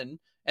villain,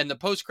 and the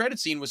post-credit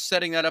scene was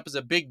setting that up as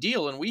a big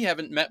deal, and we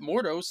haven't met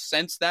Mordo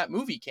since that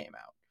movie came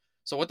out.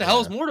 So what the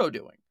hell is Mordo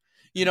doing?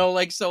 And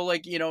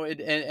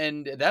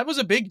that was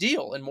a big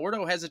deal. And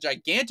Mordo has a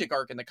gigantic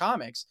arc in the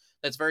comics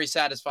that's very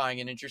satisfying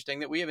and interesting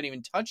that we haven't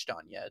even touched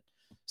on yet.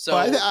 So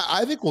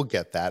I think we'll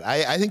get that.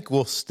 I think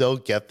we'll still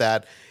get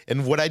that.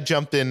 And what I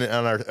jumped in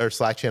on our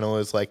Slack channel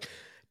is like,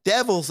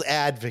 Devil's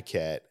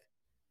Advocate.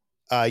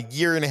 A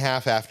year and a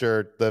half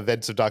after the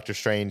events of Doctor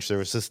Strange, there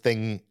was this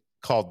thing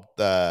called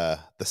the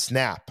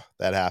snap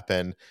that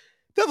happened.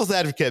 Devil's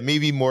Advocate,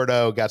 maybe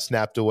Mordo got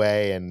snapped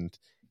away and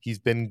he's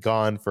been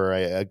gone for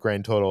a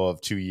grand total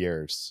of 2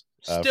 years.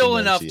 Still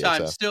enough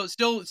time. So.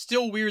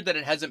 Still weird that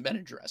it hasn't been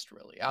addressed,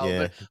 really.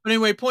 But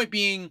anyway, point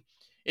being,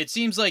 it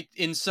seems like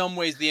in some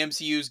ways the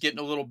MCU is getting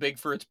a little big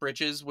for its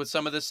britches with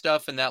some of this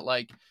stuff, and that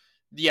like,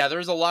 yeah,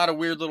 there's a lot of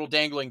weird little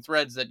dangling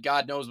threads that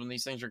God knows when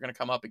these things are going to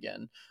come up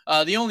again.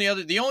 The only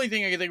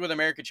thing I can think with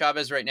America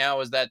Chavez right now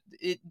is that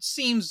it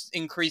seems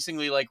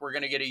increasingly like we're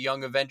going to get a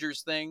Young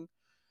Avengers thing,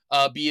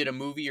 be it a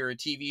movie or a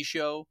TV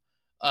show.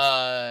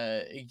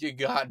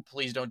 God,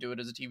 please don't do it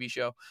as a TV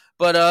show.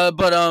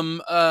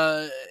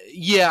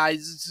 Yeah,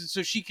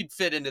 so she could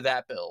fit into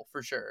that bill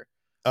for sure.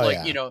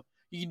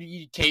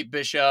 You Kate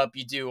Bishop,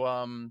 you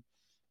do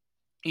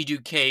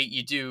Kate,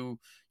 you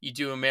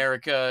do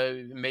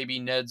America, maybe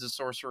Ned's a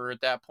sorcerer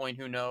at that point,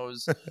 who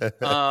knows.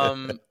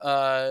 I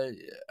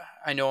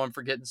know I'm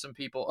forgetting some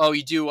people. Oh,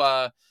 you do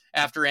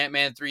after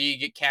Ant-Man 3, you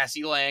get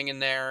Cassie Lang in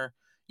there.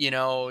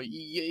 So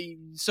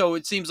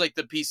it seems like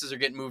the pieces are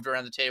getting moved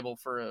around the table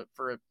for a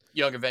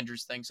Young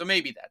Avengers thing. So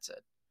maybe that's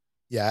it.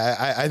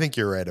 Yeah, I think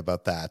you're right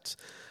about that.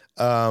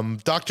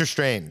 Doctor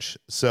Strange.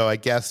 So I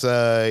guess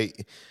I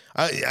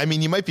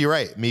mean, you might be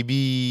right.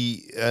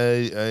 Maybe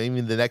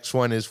the next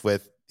one is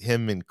with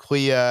him and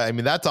Clea. I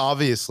mean, that's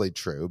obviously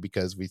true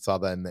because we saw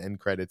that in the end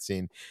credit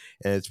scene,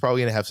 and it's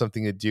probably going to have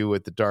something to do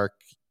with the dark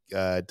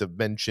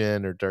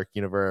dimension or dark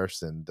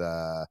universe, and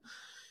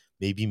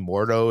maybe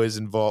Mordo is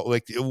involved.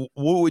 Like,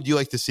 what would you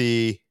like to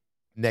see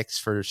next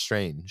for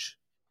Strange?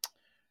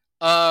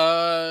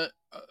 Are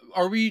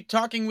we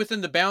talking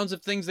within the bounds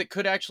of things that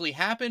could actually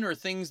happen, or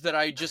things that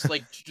I just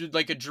like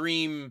like a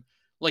dream,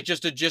 like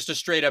just a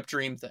straight up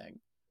dream thing?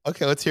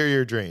 Okay, let's hear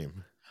your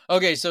dream.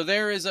 Okay, so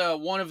there is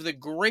one of the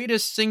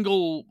greatest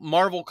single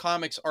Marvel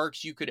Comics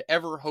arcs you could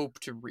ever hope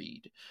to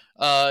read.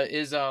 There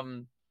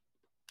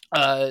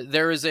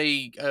is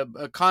a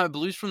comic,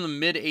 blues from the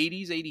mid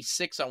 80s,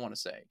 86, I want to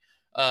say.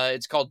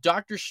 It's called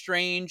Doctor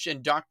Strange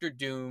and Doctor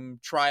Doom: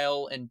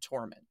 Trial and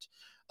Torment.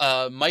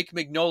 Mike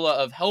Mignola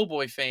of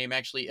Hellboy fame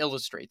actually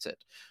illustrates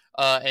it.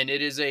 And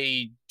it is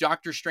a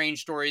Doctor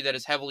Strange story that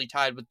is heavily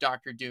tied with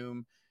Doctor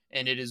Doom.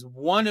 And it is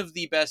one of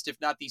the best,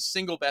 if not the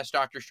single best,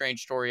 Doctor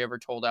Strange story ever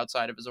told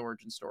outside of his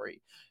origin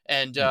story.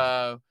 And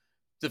the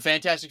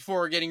Fantastic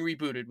Four are getting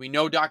rebooted. We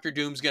know Doctor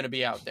Doom's going to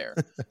be out there.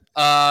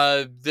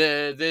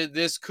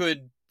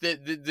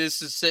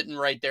 This is sitting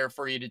right there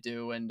for you to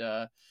do, and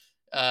that's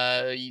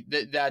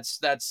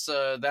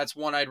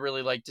one I'd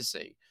really like to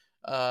see.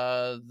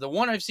 The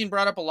one I've seen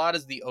brought up a lot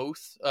is The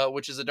Oath,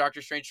 which is a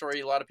Doctor Strange story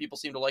a lot of people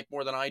seem to like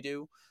more than I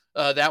do.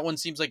 That one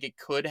seems like it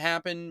could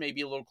happen, maybe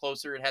a little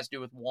closer. It has to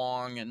do with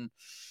Wong and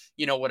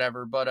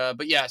whatever.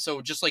 But yeah, so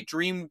just like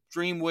Dream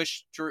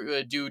Wish,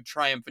 do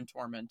Triumph and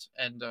Torment,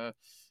 and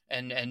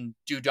and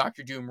do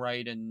Doctor Doom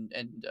right,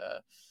 and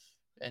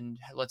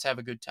let's have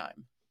a good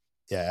time.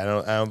 Yeah,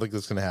 I don't think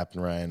that's going to happen,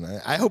 Ryan.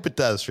 I hope it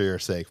does for your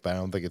sake, but I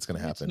don't think it's going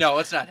to happen. No,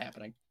 it's not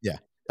happening. Yeah.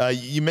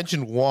 You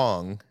mentioned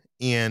Wong,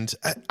 and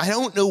I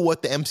don't know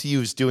what the MCU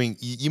is doing.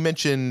 You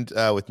mentioned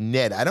with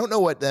Ned. I don't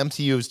know what the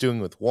MCU is doing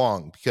with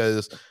Wong,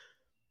 because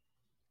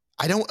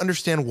I don't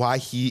understand why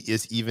he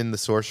is even the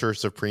Sorcerer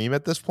Supreme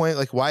at this point.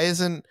 Like, why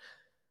isn't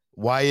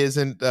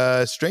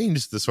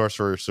Strange the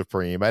Sorcerer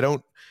Supreme? I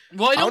don't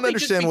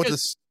understand what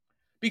this,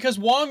 because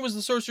Wong was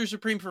the Sorcerer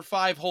Supreme for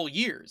 5 whole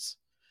years.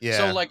 yeah.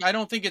 So like, I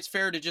don't think it's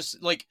fair to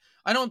just like,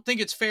 I don't think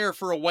it's fair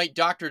for a white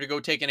doctor to go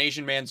take an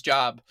Asian man's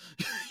job,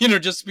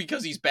 just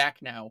because he's back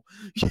now.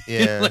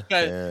 Yeah,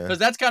 because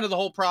that's kind of the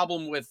whole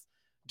problem with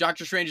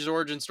Doctor Strange's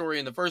origin story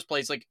in the first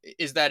place. Like,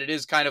 is that it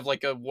is kind of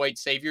like a white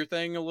savior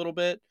thing a little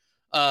bit.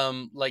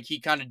 Like he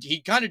kind of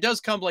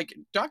does come, like,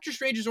 Doctor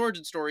Strange's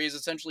origin story is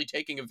essentially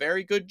taking a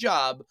very good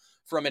job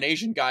from an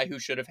Asian guy who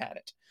should have had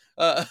it.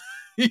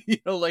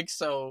 Like,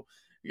 so,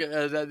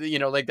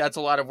 like, that's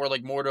a lot of where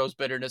like Mordo's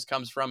bitterness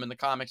comes from in the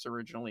comics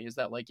originally, is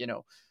that, like,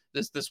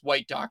 this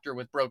white doctor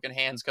with broken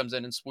hands comes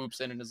in and swoops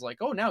in and is like,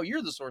 oh, now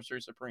you're the Sorcerer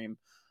Supreme.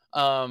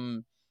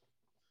 So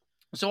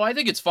I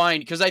think it's fine,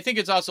 because I think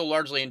it's also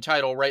largely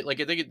entitled, right? Like,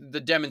 I think the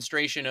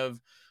demonstration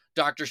of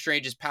Doctor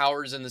Strange's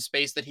powers and the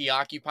space that he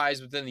occupies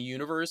within the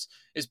universe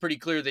is pretty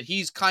clear that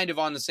he's kind of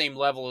on the same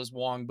level as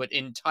Wong, but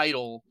in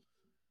title,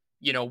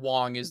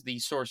 Wong is the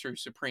Sorcerer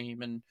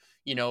Supreme, and,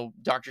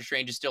 Doctor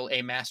Strange is still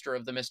a master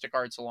of the mystic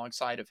arts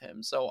alongside of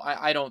him. So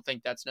I don't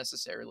think that's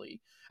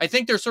necessarily, I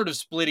think they're sort of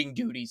splitting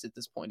duties at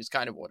this point is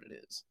kind of what it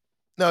is.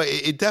 No,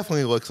 it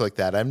definitely looks like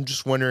that. I'm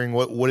just wondering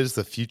what is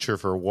the future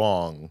for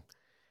Wong.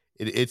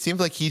 It seems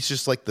like he's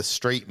just like the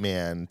straight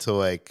man to,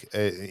 like,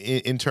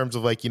 in terms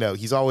of, like,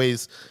 he's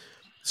always,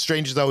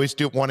 Strange is always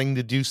wanting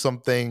to do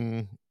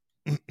something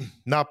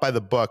not by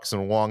the books,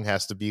 and Wong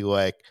has to be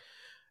like,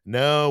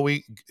 no,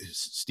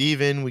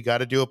 Steven, we got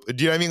to do it.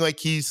 Do you know what I mean? Like,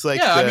 he's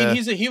like, yeah, I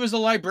mean, he was a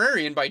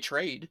librarian by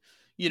trade,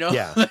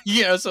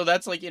 yeah. So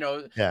that's like,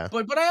 yeah.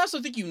 But I also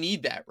think you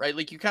need that, right?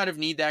 Like, you kind of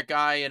need that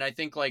guy, and I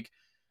think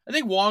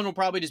Wong will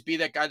probably just be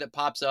that guy that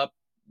pops up,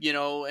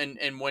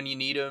 and when you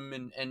need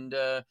him, and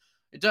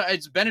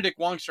it's Benedict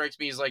Wong strikes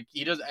me as like,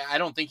 I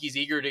don't think he's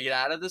eager to get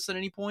out of this at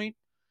any point.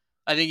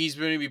 I think he's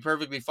going to be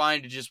perfectly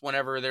fine to just,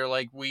 whenever they're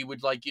like, we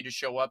would like you to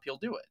show up, he'll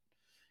do it.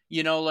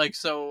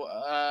 So,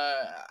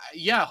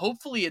 yeah,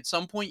 hopefully at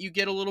some point you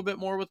get a little bit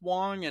more with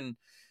Wong, and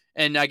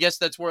I guess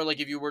that's where, like,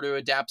 if you were to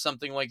adapt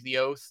something like The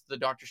Oath, the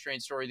Doctor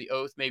Strange story, The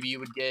Oath, maybe you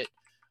would get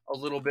a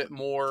little bit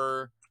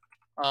more,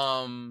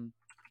 of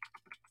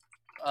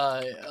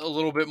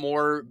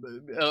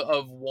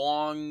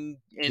Wong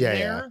in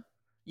there.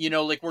 Yeah.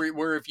 Like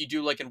where if you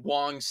do like a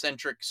Wong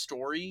centric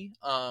story,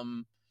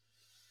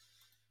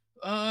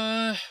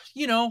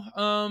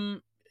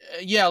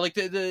 yeah, like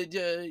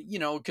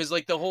the because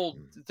like the whole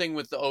thing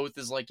with The Oath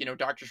is like,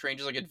 Doctor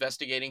Strange is like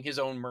investigating his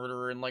own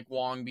murder, and like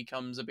Wong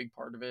becomes a big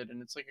part of it,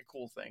 and it's like a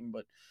cool thing.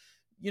 But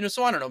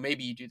so I don't know,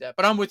 maybe you do that.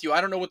 But I'm with you.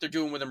 I don't know what they're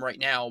doing with him right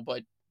now,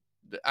 but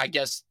I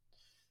guess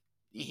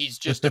he's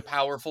just a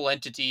powerful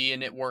entity,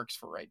 and it works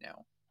for right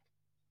now.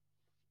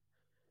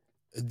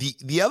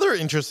 The other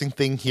interesting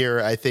thing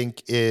here, I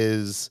think,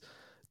 is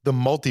the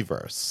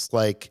multiverse.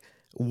 Like,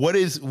 what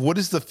is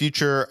the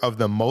future of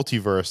the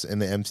multiverse in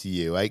the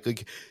MCU?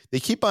 Like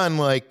they keep on,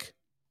 like,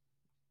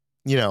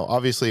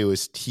 obviously it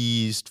was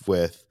teased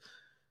with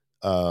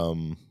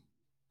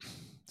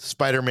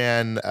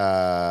Spider-Man,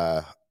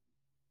 the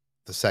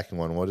second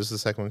one. What is the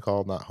second one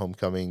called? Not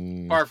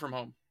Homecoming. Far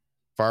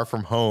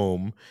From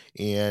Home.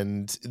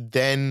 And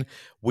then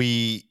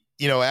we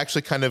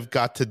actually kind of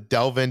got to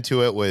delve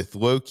into it with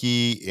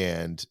Loki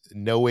and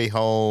No Way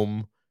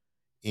Home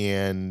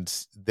and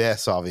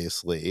this,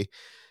 obviously.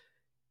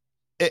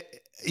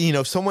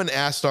 Someone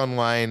asked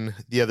online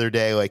the other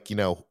day, like,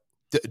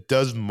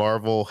 does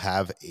Marvel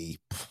have a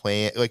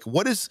plan? Like,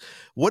 what is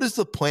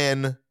the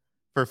plan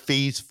for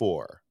Phase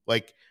 4?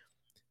 Like,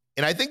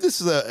 and I think this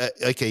is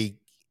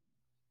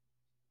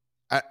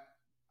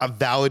a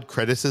valid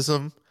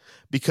criticism,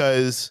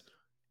 because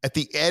at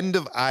the end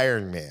of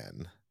Iron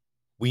Man,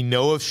 we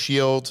know of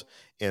S.H.I.E.L.D.,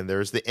 and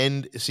there's the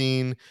end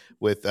scene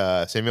with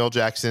Samuel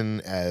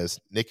Jackson as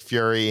Nick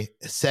Fury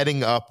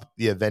setting up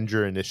the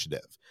Avenger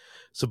Initiative.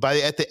 So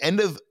at the end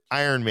of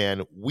Iron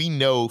Man, we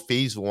know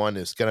Phase 1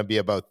 is going to be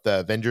about the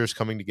Avengers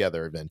coming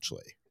together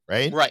eventually,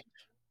 right? Right.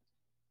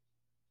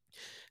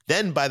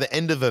 Then by the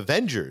end of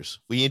Avengers,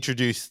 we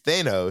introduce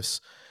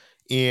Thanos,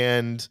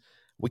 and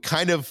we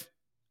kind of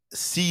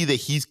see that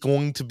he's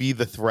going to be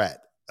the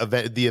threat,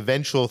 the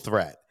eventual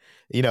threat.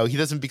 He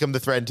doesn't become the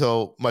threat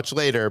until much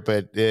later,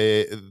 but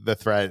the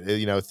threat,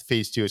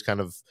 Phase 2 is kind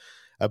of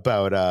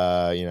about,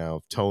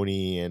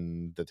 Tony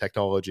and the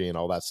technology and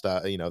all that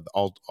stuff,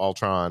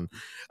 Ultron.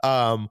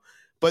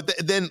 But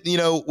then,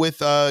 with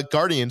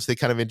Guardians, they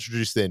kind of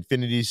introduced the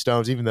Infinity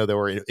Stones, even though they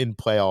were in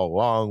play all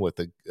along with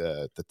the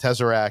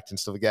Tesseract and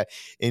stuff like that.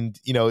 And,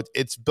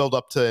 it's built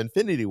up to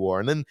Infinity War.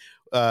 And then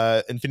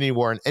Infinity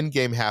War and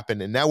Endgame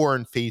happened, and now we're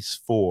in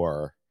Phase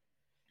 4.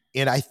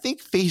 And I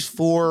think Phase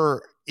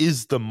 4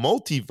 is the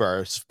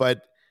multiverse,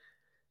 but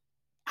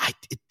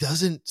it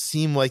doesn't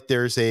seem like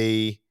there's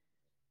in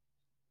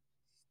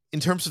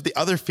terms of the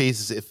other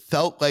phases, it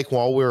felt like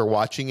while we were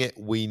watching it,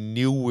 we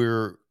knew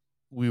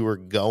we were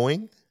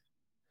going.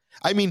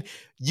 I mean,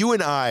 you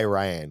and I,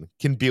 Ryan,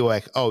 can be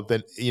like, oh,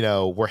 then,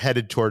 we're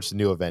headed towards the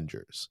new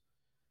Avengers.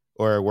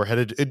 Or we're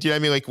headed, do you know what I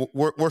mean? Like,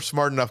 we're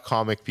smart enough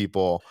comic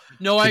people.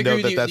 No, I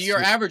agree with you.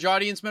 Your average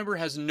audience member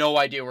has no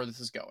idea where this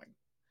is going.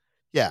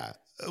 Yeah.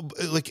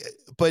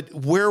 But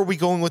where are we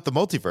going with the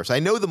multiverse? I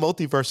know the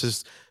multiverse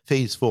is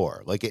Phase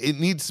 4. Like, it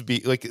needs to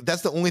be, like,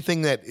 that's the only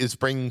thing that is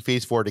bringing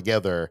Phase 4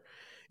 together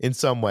in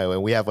some way.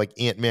 When we have, like,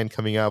 Ant-Man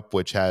coming up,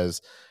 which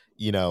has,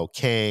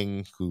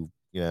 Kang, who,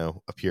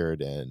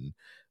 appeared in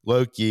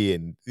Loki,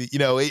 and,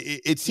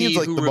 it seems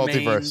like the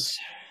multiverse.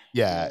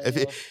 Yeah.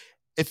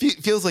 If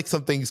it feels like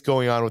something's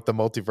going on with the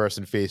multiverse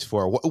in Phase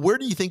 4, where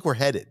do you think we're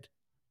headed?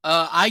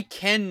 I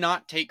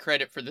cannot take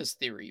credit for this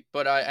theory,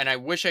 but I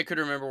wish I could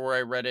remember where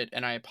I read it,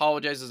 and I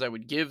apologize as I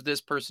would give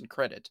this person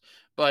credit.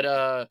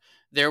 But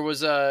there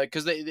was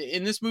because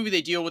in this movie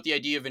they deal with the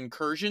idea of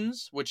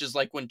incursions, which is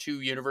like when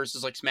two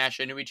universes like smash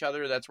into each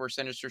other. That's where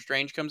Sinister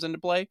Strange comes into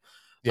play.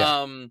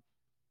 Yeah.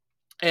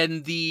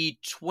 And the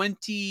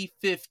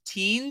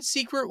 2015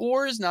 Secret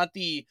Wars, not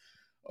the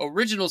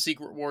original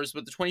Secret Wars,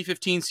 but the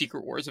 2015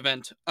 Secret Wars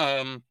event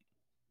in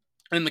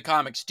the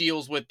comics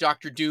deals with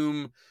Doctor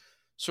Doom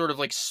sort of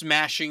like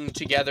smashing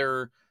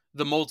together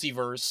the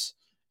multiverse,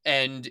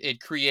 and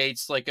it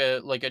creates like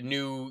a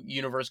new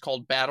universe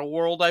called Battle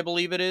World, I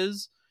believe it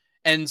is.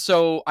 And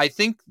so I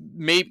think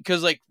maybe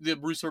because like the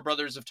Russo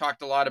brothers have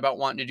talked a lot about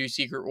wanting to do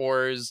Secret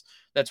Wars.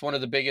 That's one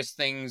of the biggest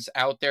things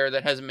out there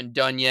that hasn't been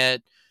done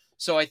yet.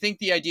 So I think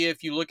the idea,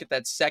 if you look at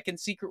that second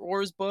Secret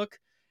Wars book,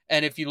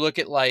 and if you look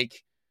at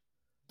like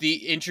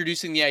the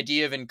introducing the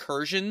idea of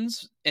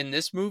incursions in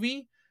this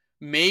movie,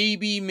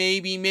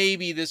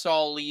 maybe this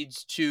all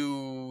leads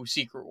to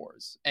Secret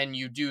Wars, and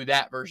you do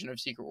that version of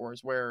Secret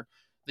Wars where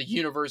the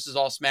universe is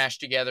all smashed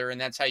together, and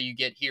that's how you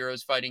get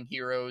heroes fighting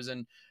heroes,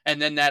 and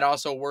then that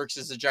also works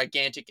as a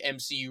gigantic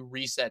MCU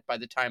reset by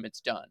the time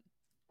it's done.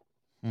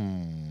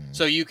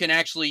 So you can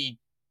actually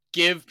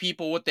give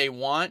people what they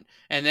want,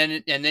 and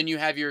then you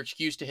have your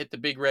excuse to hit the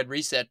big red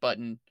reset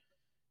button.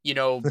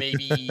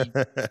 Maybe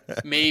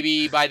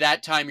by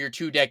that time you're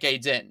 2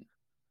 decades in.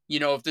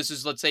 If this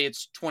is, let's say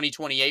it's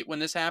 2028 when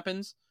this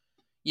happens,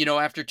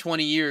 after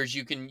 20 years,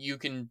 you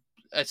can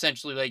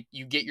essentially like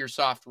you get your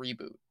soft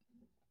reboot.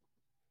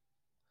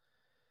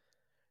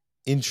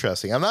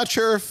 Interesting. I'm not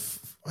sure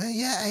if,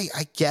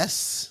 I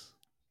guess.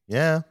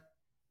 Yeah.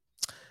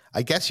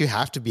 I guess you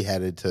have to be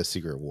headed to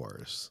Secret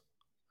Wars.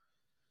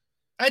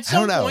 At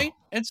some point,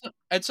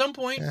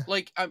 yeah.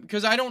 Like,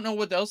 because I don't know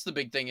what else the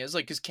big thing is.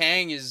 Like, because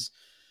Kang is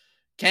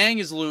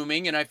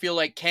looming, and I feel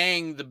like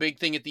Kang, the big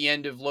thing at the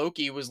end of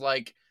Loki was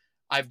like,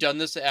 I've done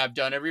this, I've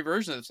done every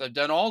version of this, I've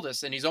done all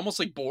this, and he's almost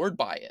like bored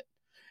by it.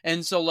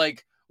 And so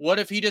like, what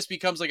if he just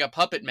becomes like a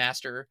puppet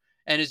master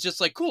and is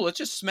just like, cool, let's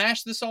just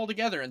smash this all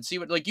together and see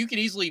what, like, you could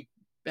easily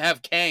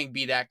have Kang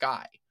be that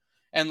guy.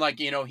 And like,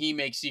 he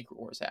makes Secret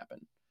Wars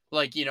happen.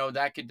 Like,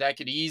 that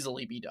could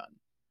easily be done.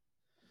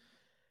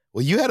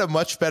 Well, you had a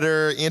much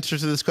better answer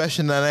to this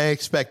question than I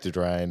expected,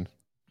 Ryan.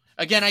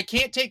 Again, I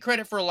can't take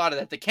credit for a lot of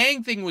that. The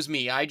Kang thing was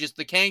me.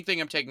 The Kang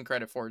thing I'm taking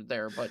credit for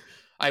there, but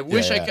I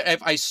wish I could.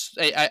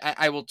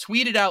 I will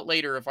tweet it out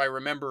later if I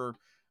remember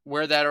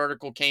where that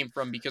article came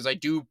from, because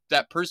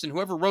that person,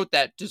 whoever wrote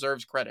that,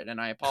 deserves credit,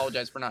 and I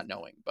apologize for not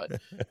knowing. But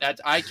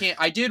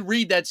I did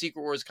read that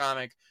Secret Wars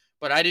comic,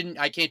 but I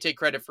can't take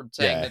credit for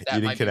saying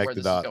that might be where this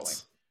is going.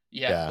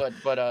 Yeah.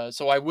 But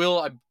so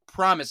I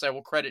promise I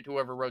will credit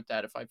whoever wrote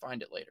that if I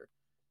find it later.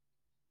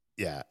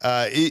 Yeah.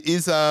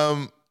 Is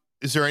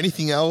there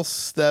anything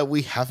else that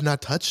we have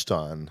not touched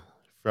on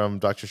from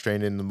Doctor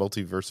Strange in the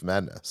Multiverse of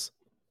Madness?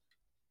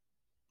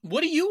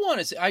 What do you want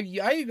to see?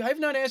 I've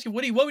not asked you.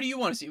 What do you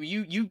want to see?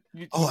 You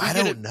I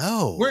don't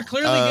know. We're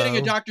clearly getting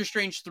a Doctor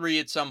Strange 3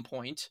 at some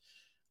point.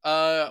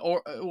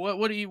 Or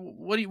what do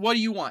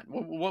you want?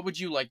 What would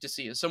you like to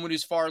see as someone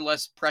who's far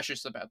less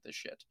precious about this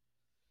shit?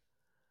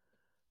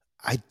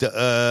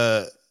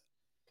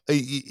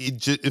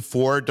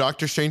 For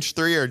Doctor Strange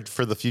 3 or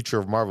for the future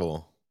of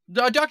Marvel?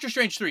 Doctor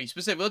Strange 3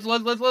 specifically.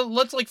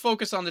 Let's like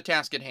focus on the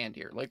task at hand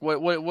here. Like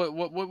what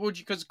would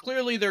you? Because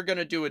clearly they're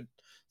gonna do a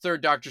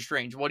third Doctor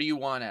Strange. What do you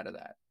want out of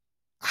that?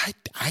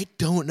 I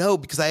don't know,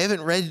 because I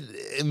haven't read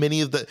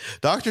many of the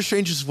Doctor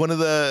Strange is one of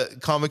the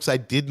comics I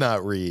did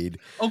not read.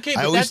 Okay,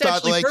 but I always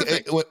thought like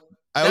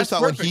I always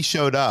thought when he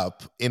showed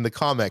up in the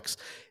comics,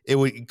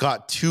 it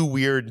got too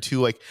weird and too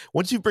like,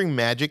 once you bring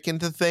magic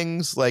into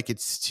things, like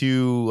it's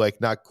too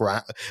like not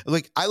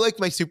like I like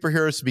my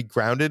superheroes to be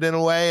grounded in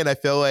a way, and I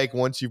feel like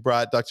once you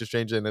brought Doctor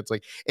Strange in, it's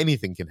like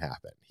anything can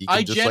happen.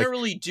 I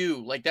generally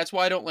do. Like that's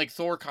why I don't like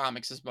Thor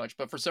comics as much,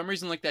 but for some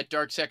reason like that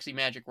dark sexy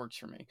magic works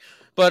for me.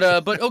 But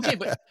okay,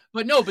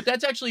 but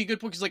that's actually a good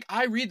point, because like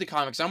I read the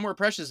comics, I'm more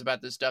precious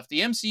about this stuff.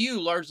 The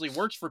MCU largely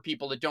works for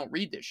people that don't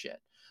read this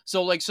shit.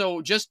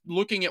 So just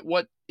looking at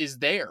what is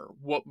there,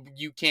 what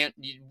you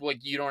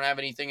don't have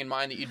anything in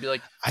mind that you'd be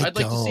like, I'd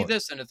like to see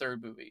this in a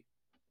third movie.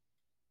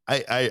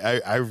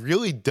 I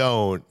really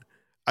don't.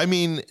 I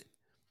mean,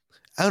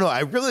 I don't know.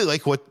 I really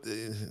like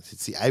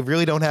I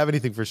really don't have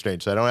anything for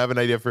Strange. So I don't have an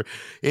idea for,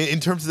 in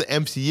terms of the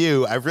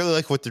MCU, I really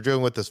like what they're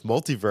doing with this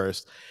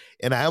multiverse.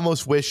 And I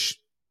almost wish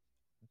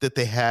that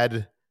they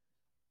had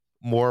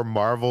more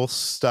Marvel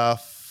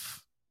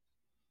stuff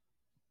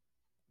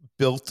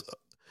built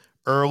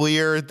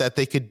earlier, that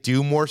they could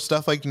do more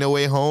stuff like No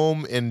Way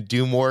Home and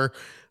do more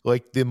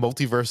like the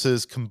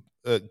multiverses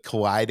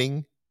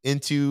colliding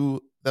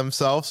into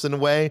themselves in a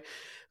way.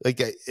 Like,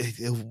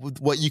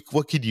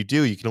 what could you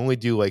do? You can only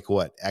do like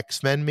what,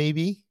 X-Men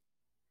maybe?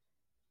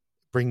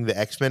 Bring the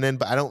X-Men in,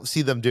 but I don't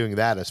see them doing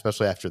that,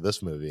 especially after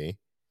this movie.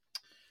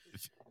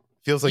 It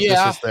feels like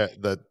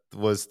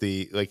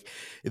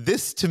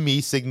this to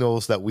me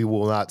signals that we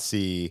will not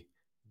see,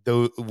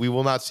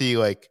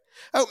 like,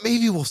 oh,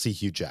 maybe we'll see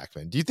Hugh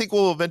Jackman. Do you think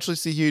we'll eventually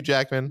see Hugh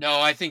Jackman? No,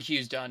 I think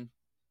Hugh's done.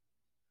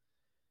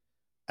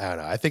 I don't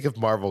know. I think if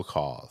Marvel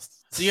calls.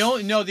 The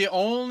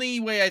only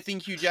way I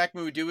think Hugh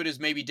Jackman would do it is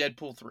maybe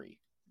Deadpool 3.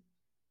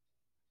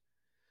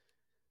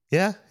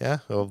 Yeah.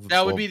 Well,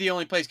 that would be the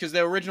only place, because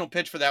the original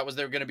pitch for that was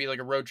they were going to be like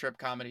a road trip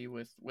comedy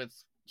with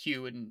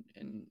Hugh and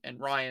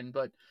Ryan,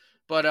 but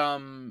that's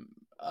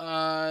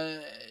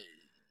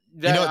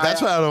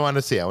what I want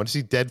to see. I want to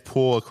see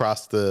Deadpool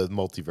across the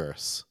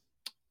multiverse.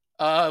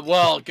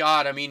 Well,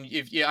 God, I mean,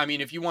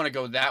 if you want to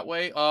go that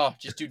way,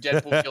 just do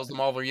Deadpool kills the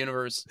Marvel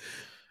Universe.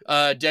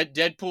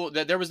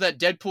 Deadpool. There was that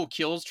Deadpool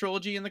Kills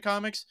trilogy in the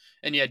comics,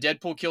 and yeah,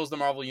 Deadpool Kills the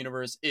Marvel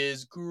Universe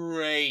is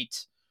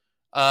great.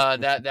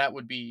 That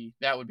would be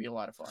a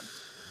lot of fun.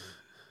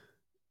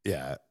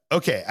 Yeah.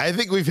 Okay. I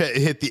think we've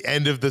hit the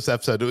end of this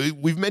episode.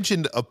 We've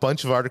mentioned a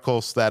bunch of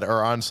articles that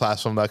are on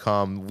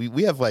slashfilm.com.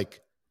 We have I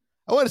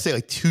want to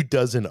say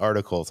 24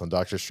 articles on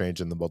Doctor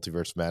Strange and the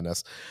Multiverse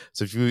Madness.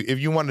 So if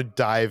you want to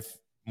dive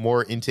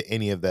more into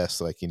any of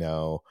this,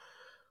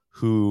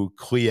 who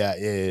Clea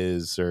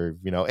is, or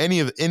any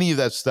of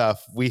that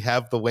stuff, we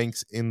have the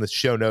links in the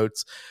show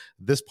notes.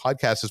 This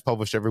podcast is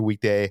published every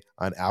weekday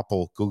on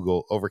Apple,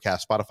 Google,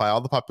 Overcast, Spotify, all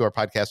the popular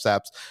podcast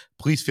apps.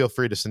 Please feel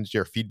free to send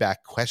your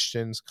feedback,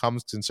 questions,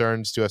 comments,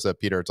 concerns to us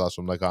at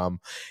peter@slashfilm.com.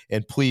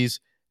 And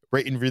please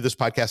rate and review this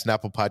podcast on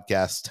Apple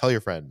Podcasts. Tell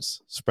your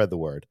friends, spread the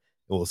word,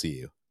 and we'll see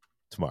you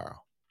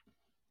tomorrow.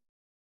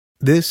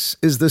 This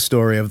is the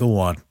story of the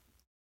one.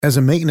 As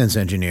a maintenance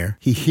engineer,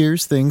 he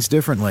hears things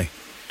differently.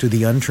 To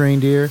the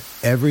untrained ear,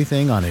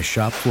 everything on his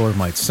shop floor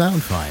might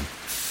sound fine,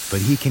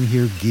 but he can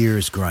hear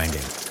gears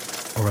grinding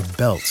or a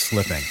belt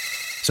slipping.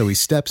 So he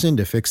steps in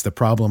to fix the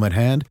problem at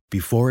hand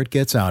before it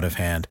gets out of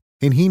hand.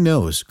 And he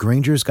knows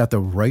Grainger's got the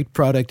right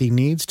product he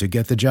needs to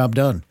get the job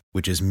done,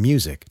 which is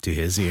music to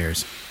his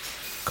ears.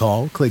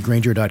 Call, click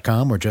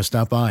Grainger.com, or just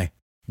stop by.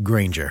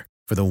 Grainger,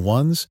 for the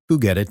ones who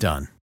get it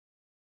done.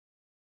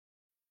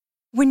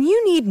 When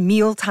you need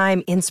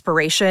mealtime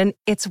inspiration,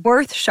 it's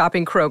worth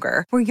shopping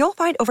Kroger, where you'll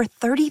find over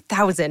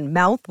 30,000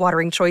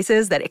 mouth-watering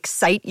choices that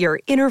excite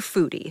your inner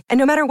foodie. And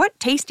no matter what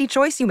tasty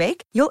choice you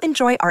make, you'll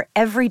enjoy our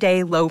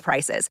everyday low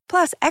prices,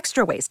 plus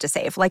extra ways to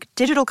save, like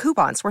digital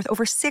coupons worth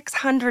over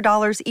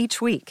 $600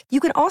 each week. You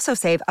can also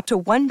save up to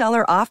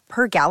 $1 off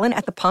per gallon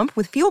at the pump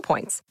with fuel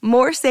points.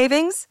 More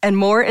savings and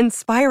more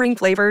inspiring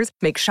flavors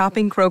make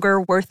shopping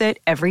Kroger worth it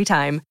every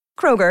time.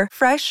 Kroger,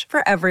 fresh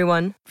for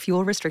everyone.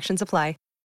 Fuel restrictions apply.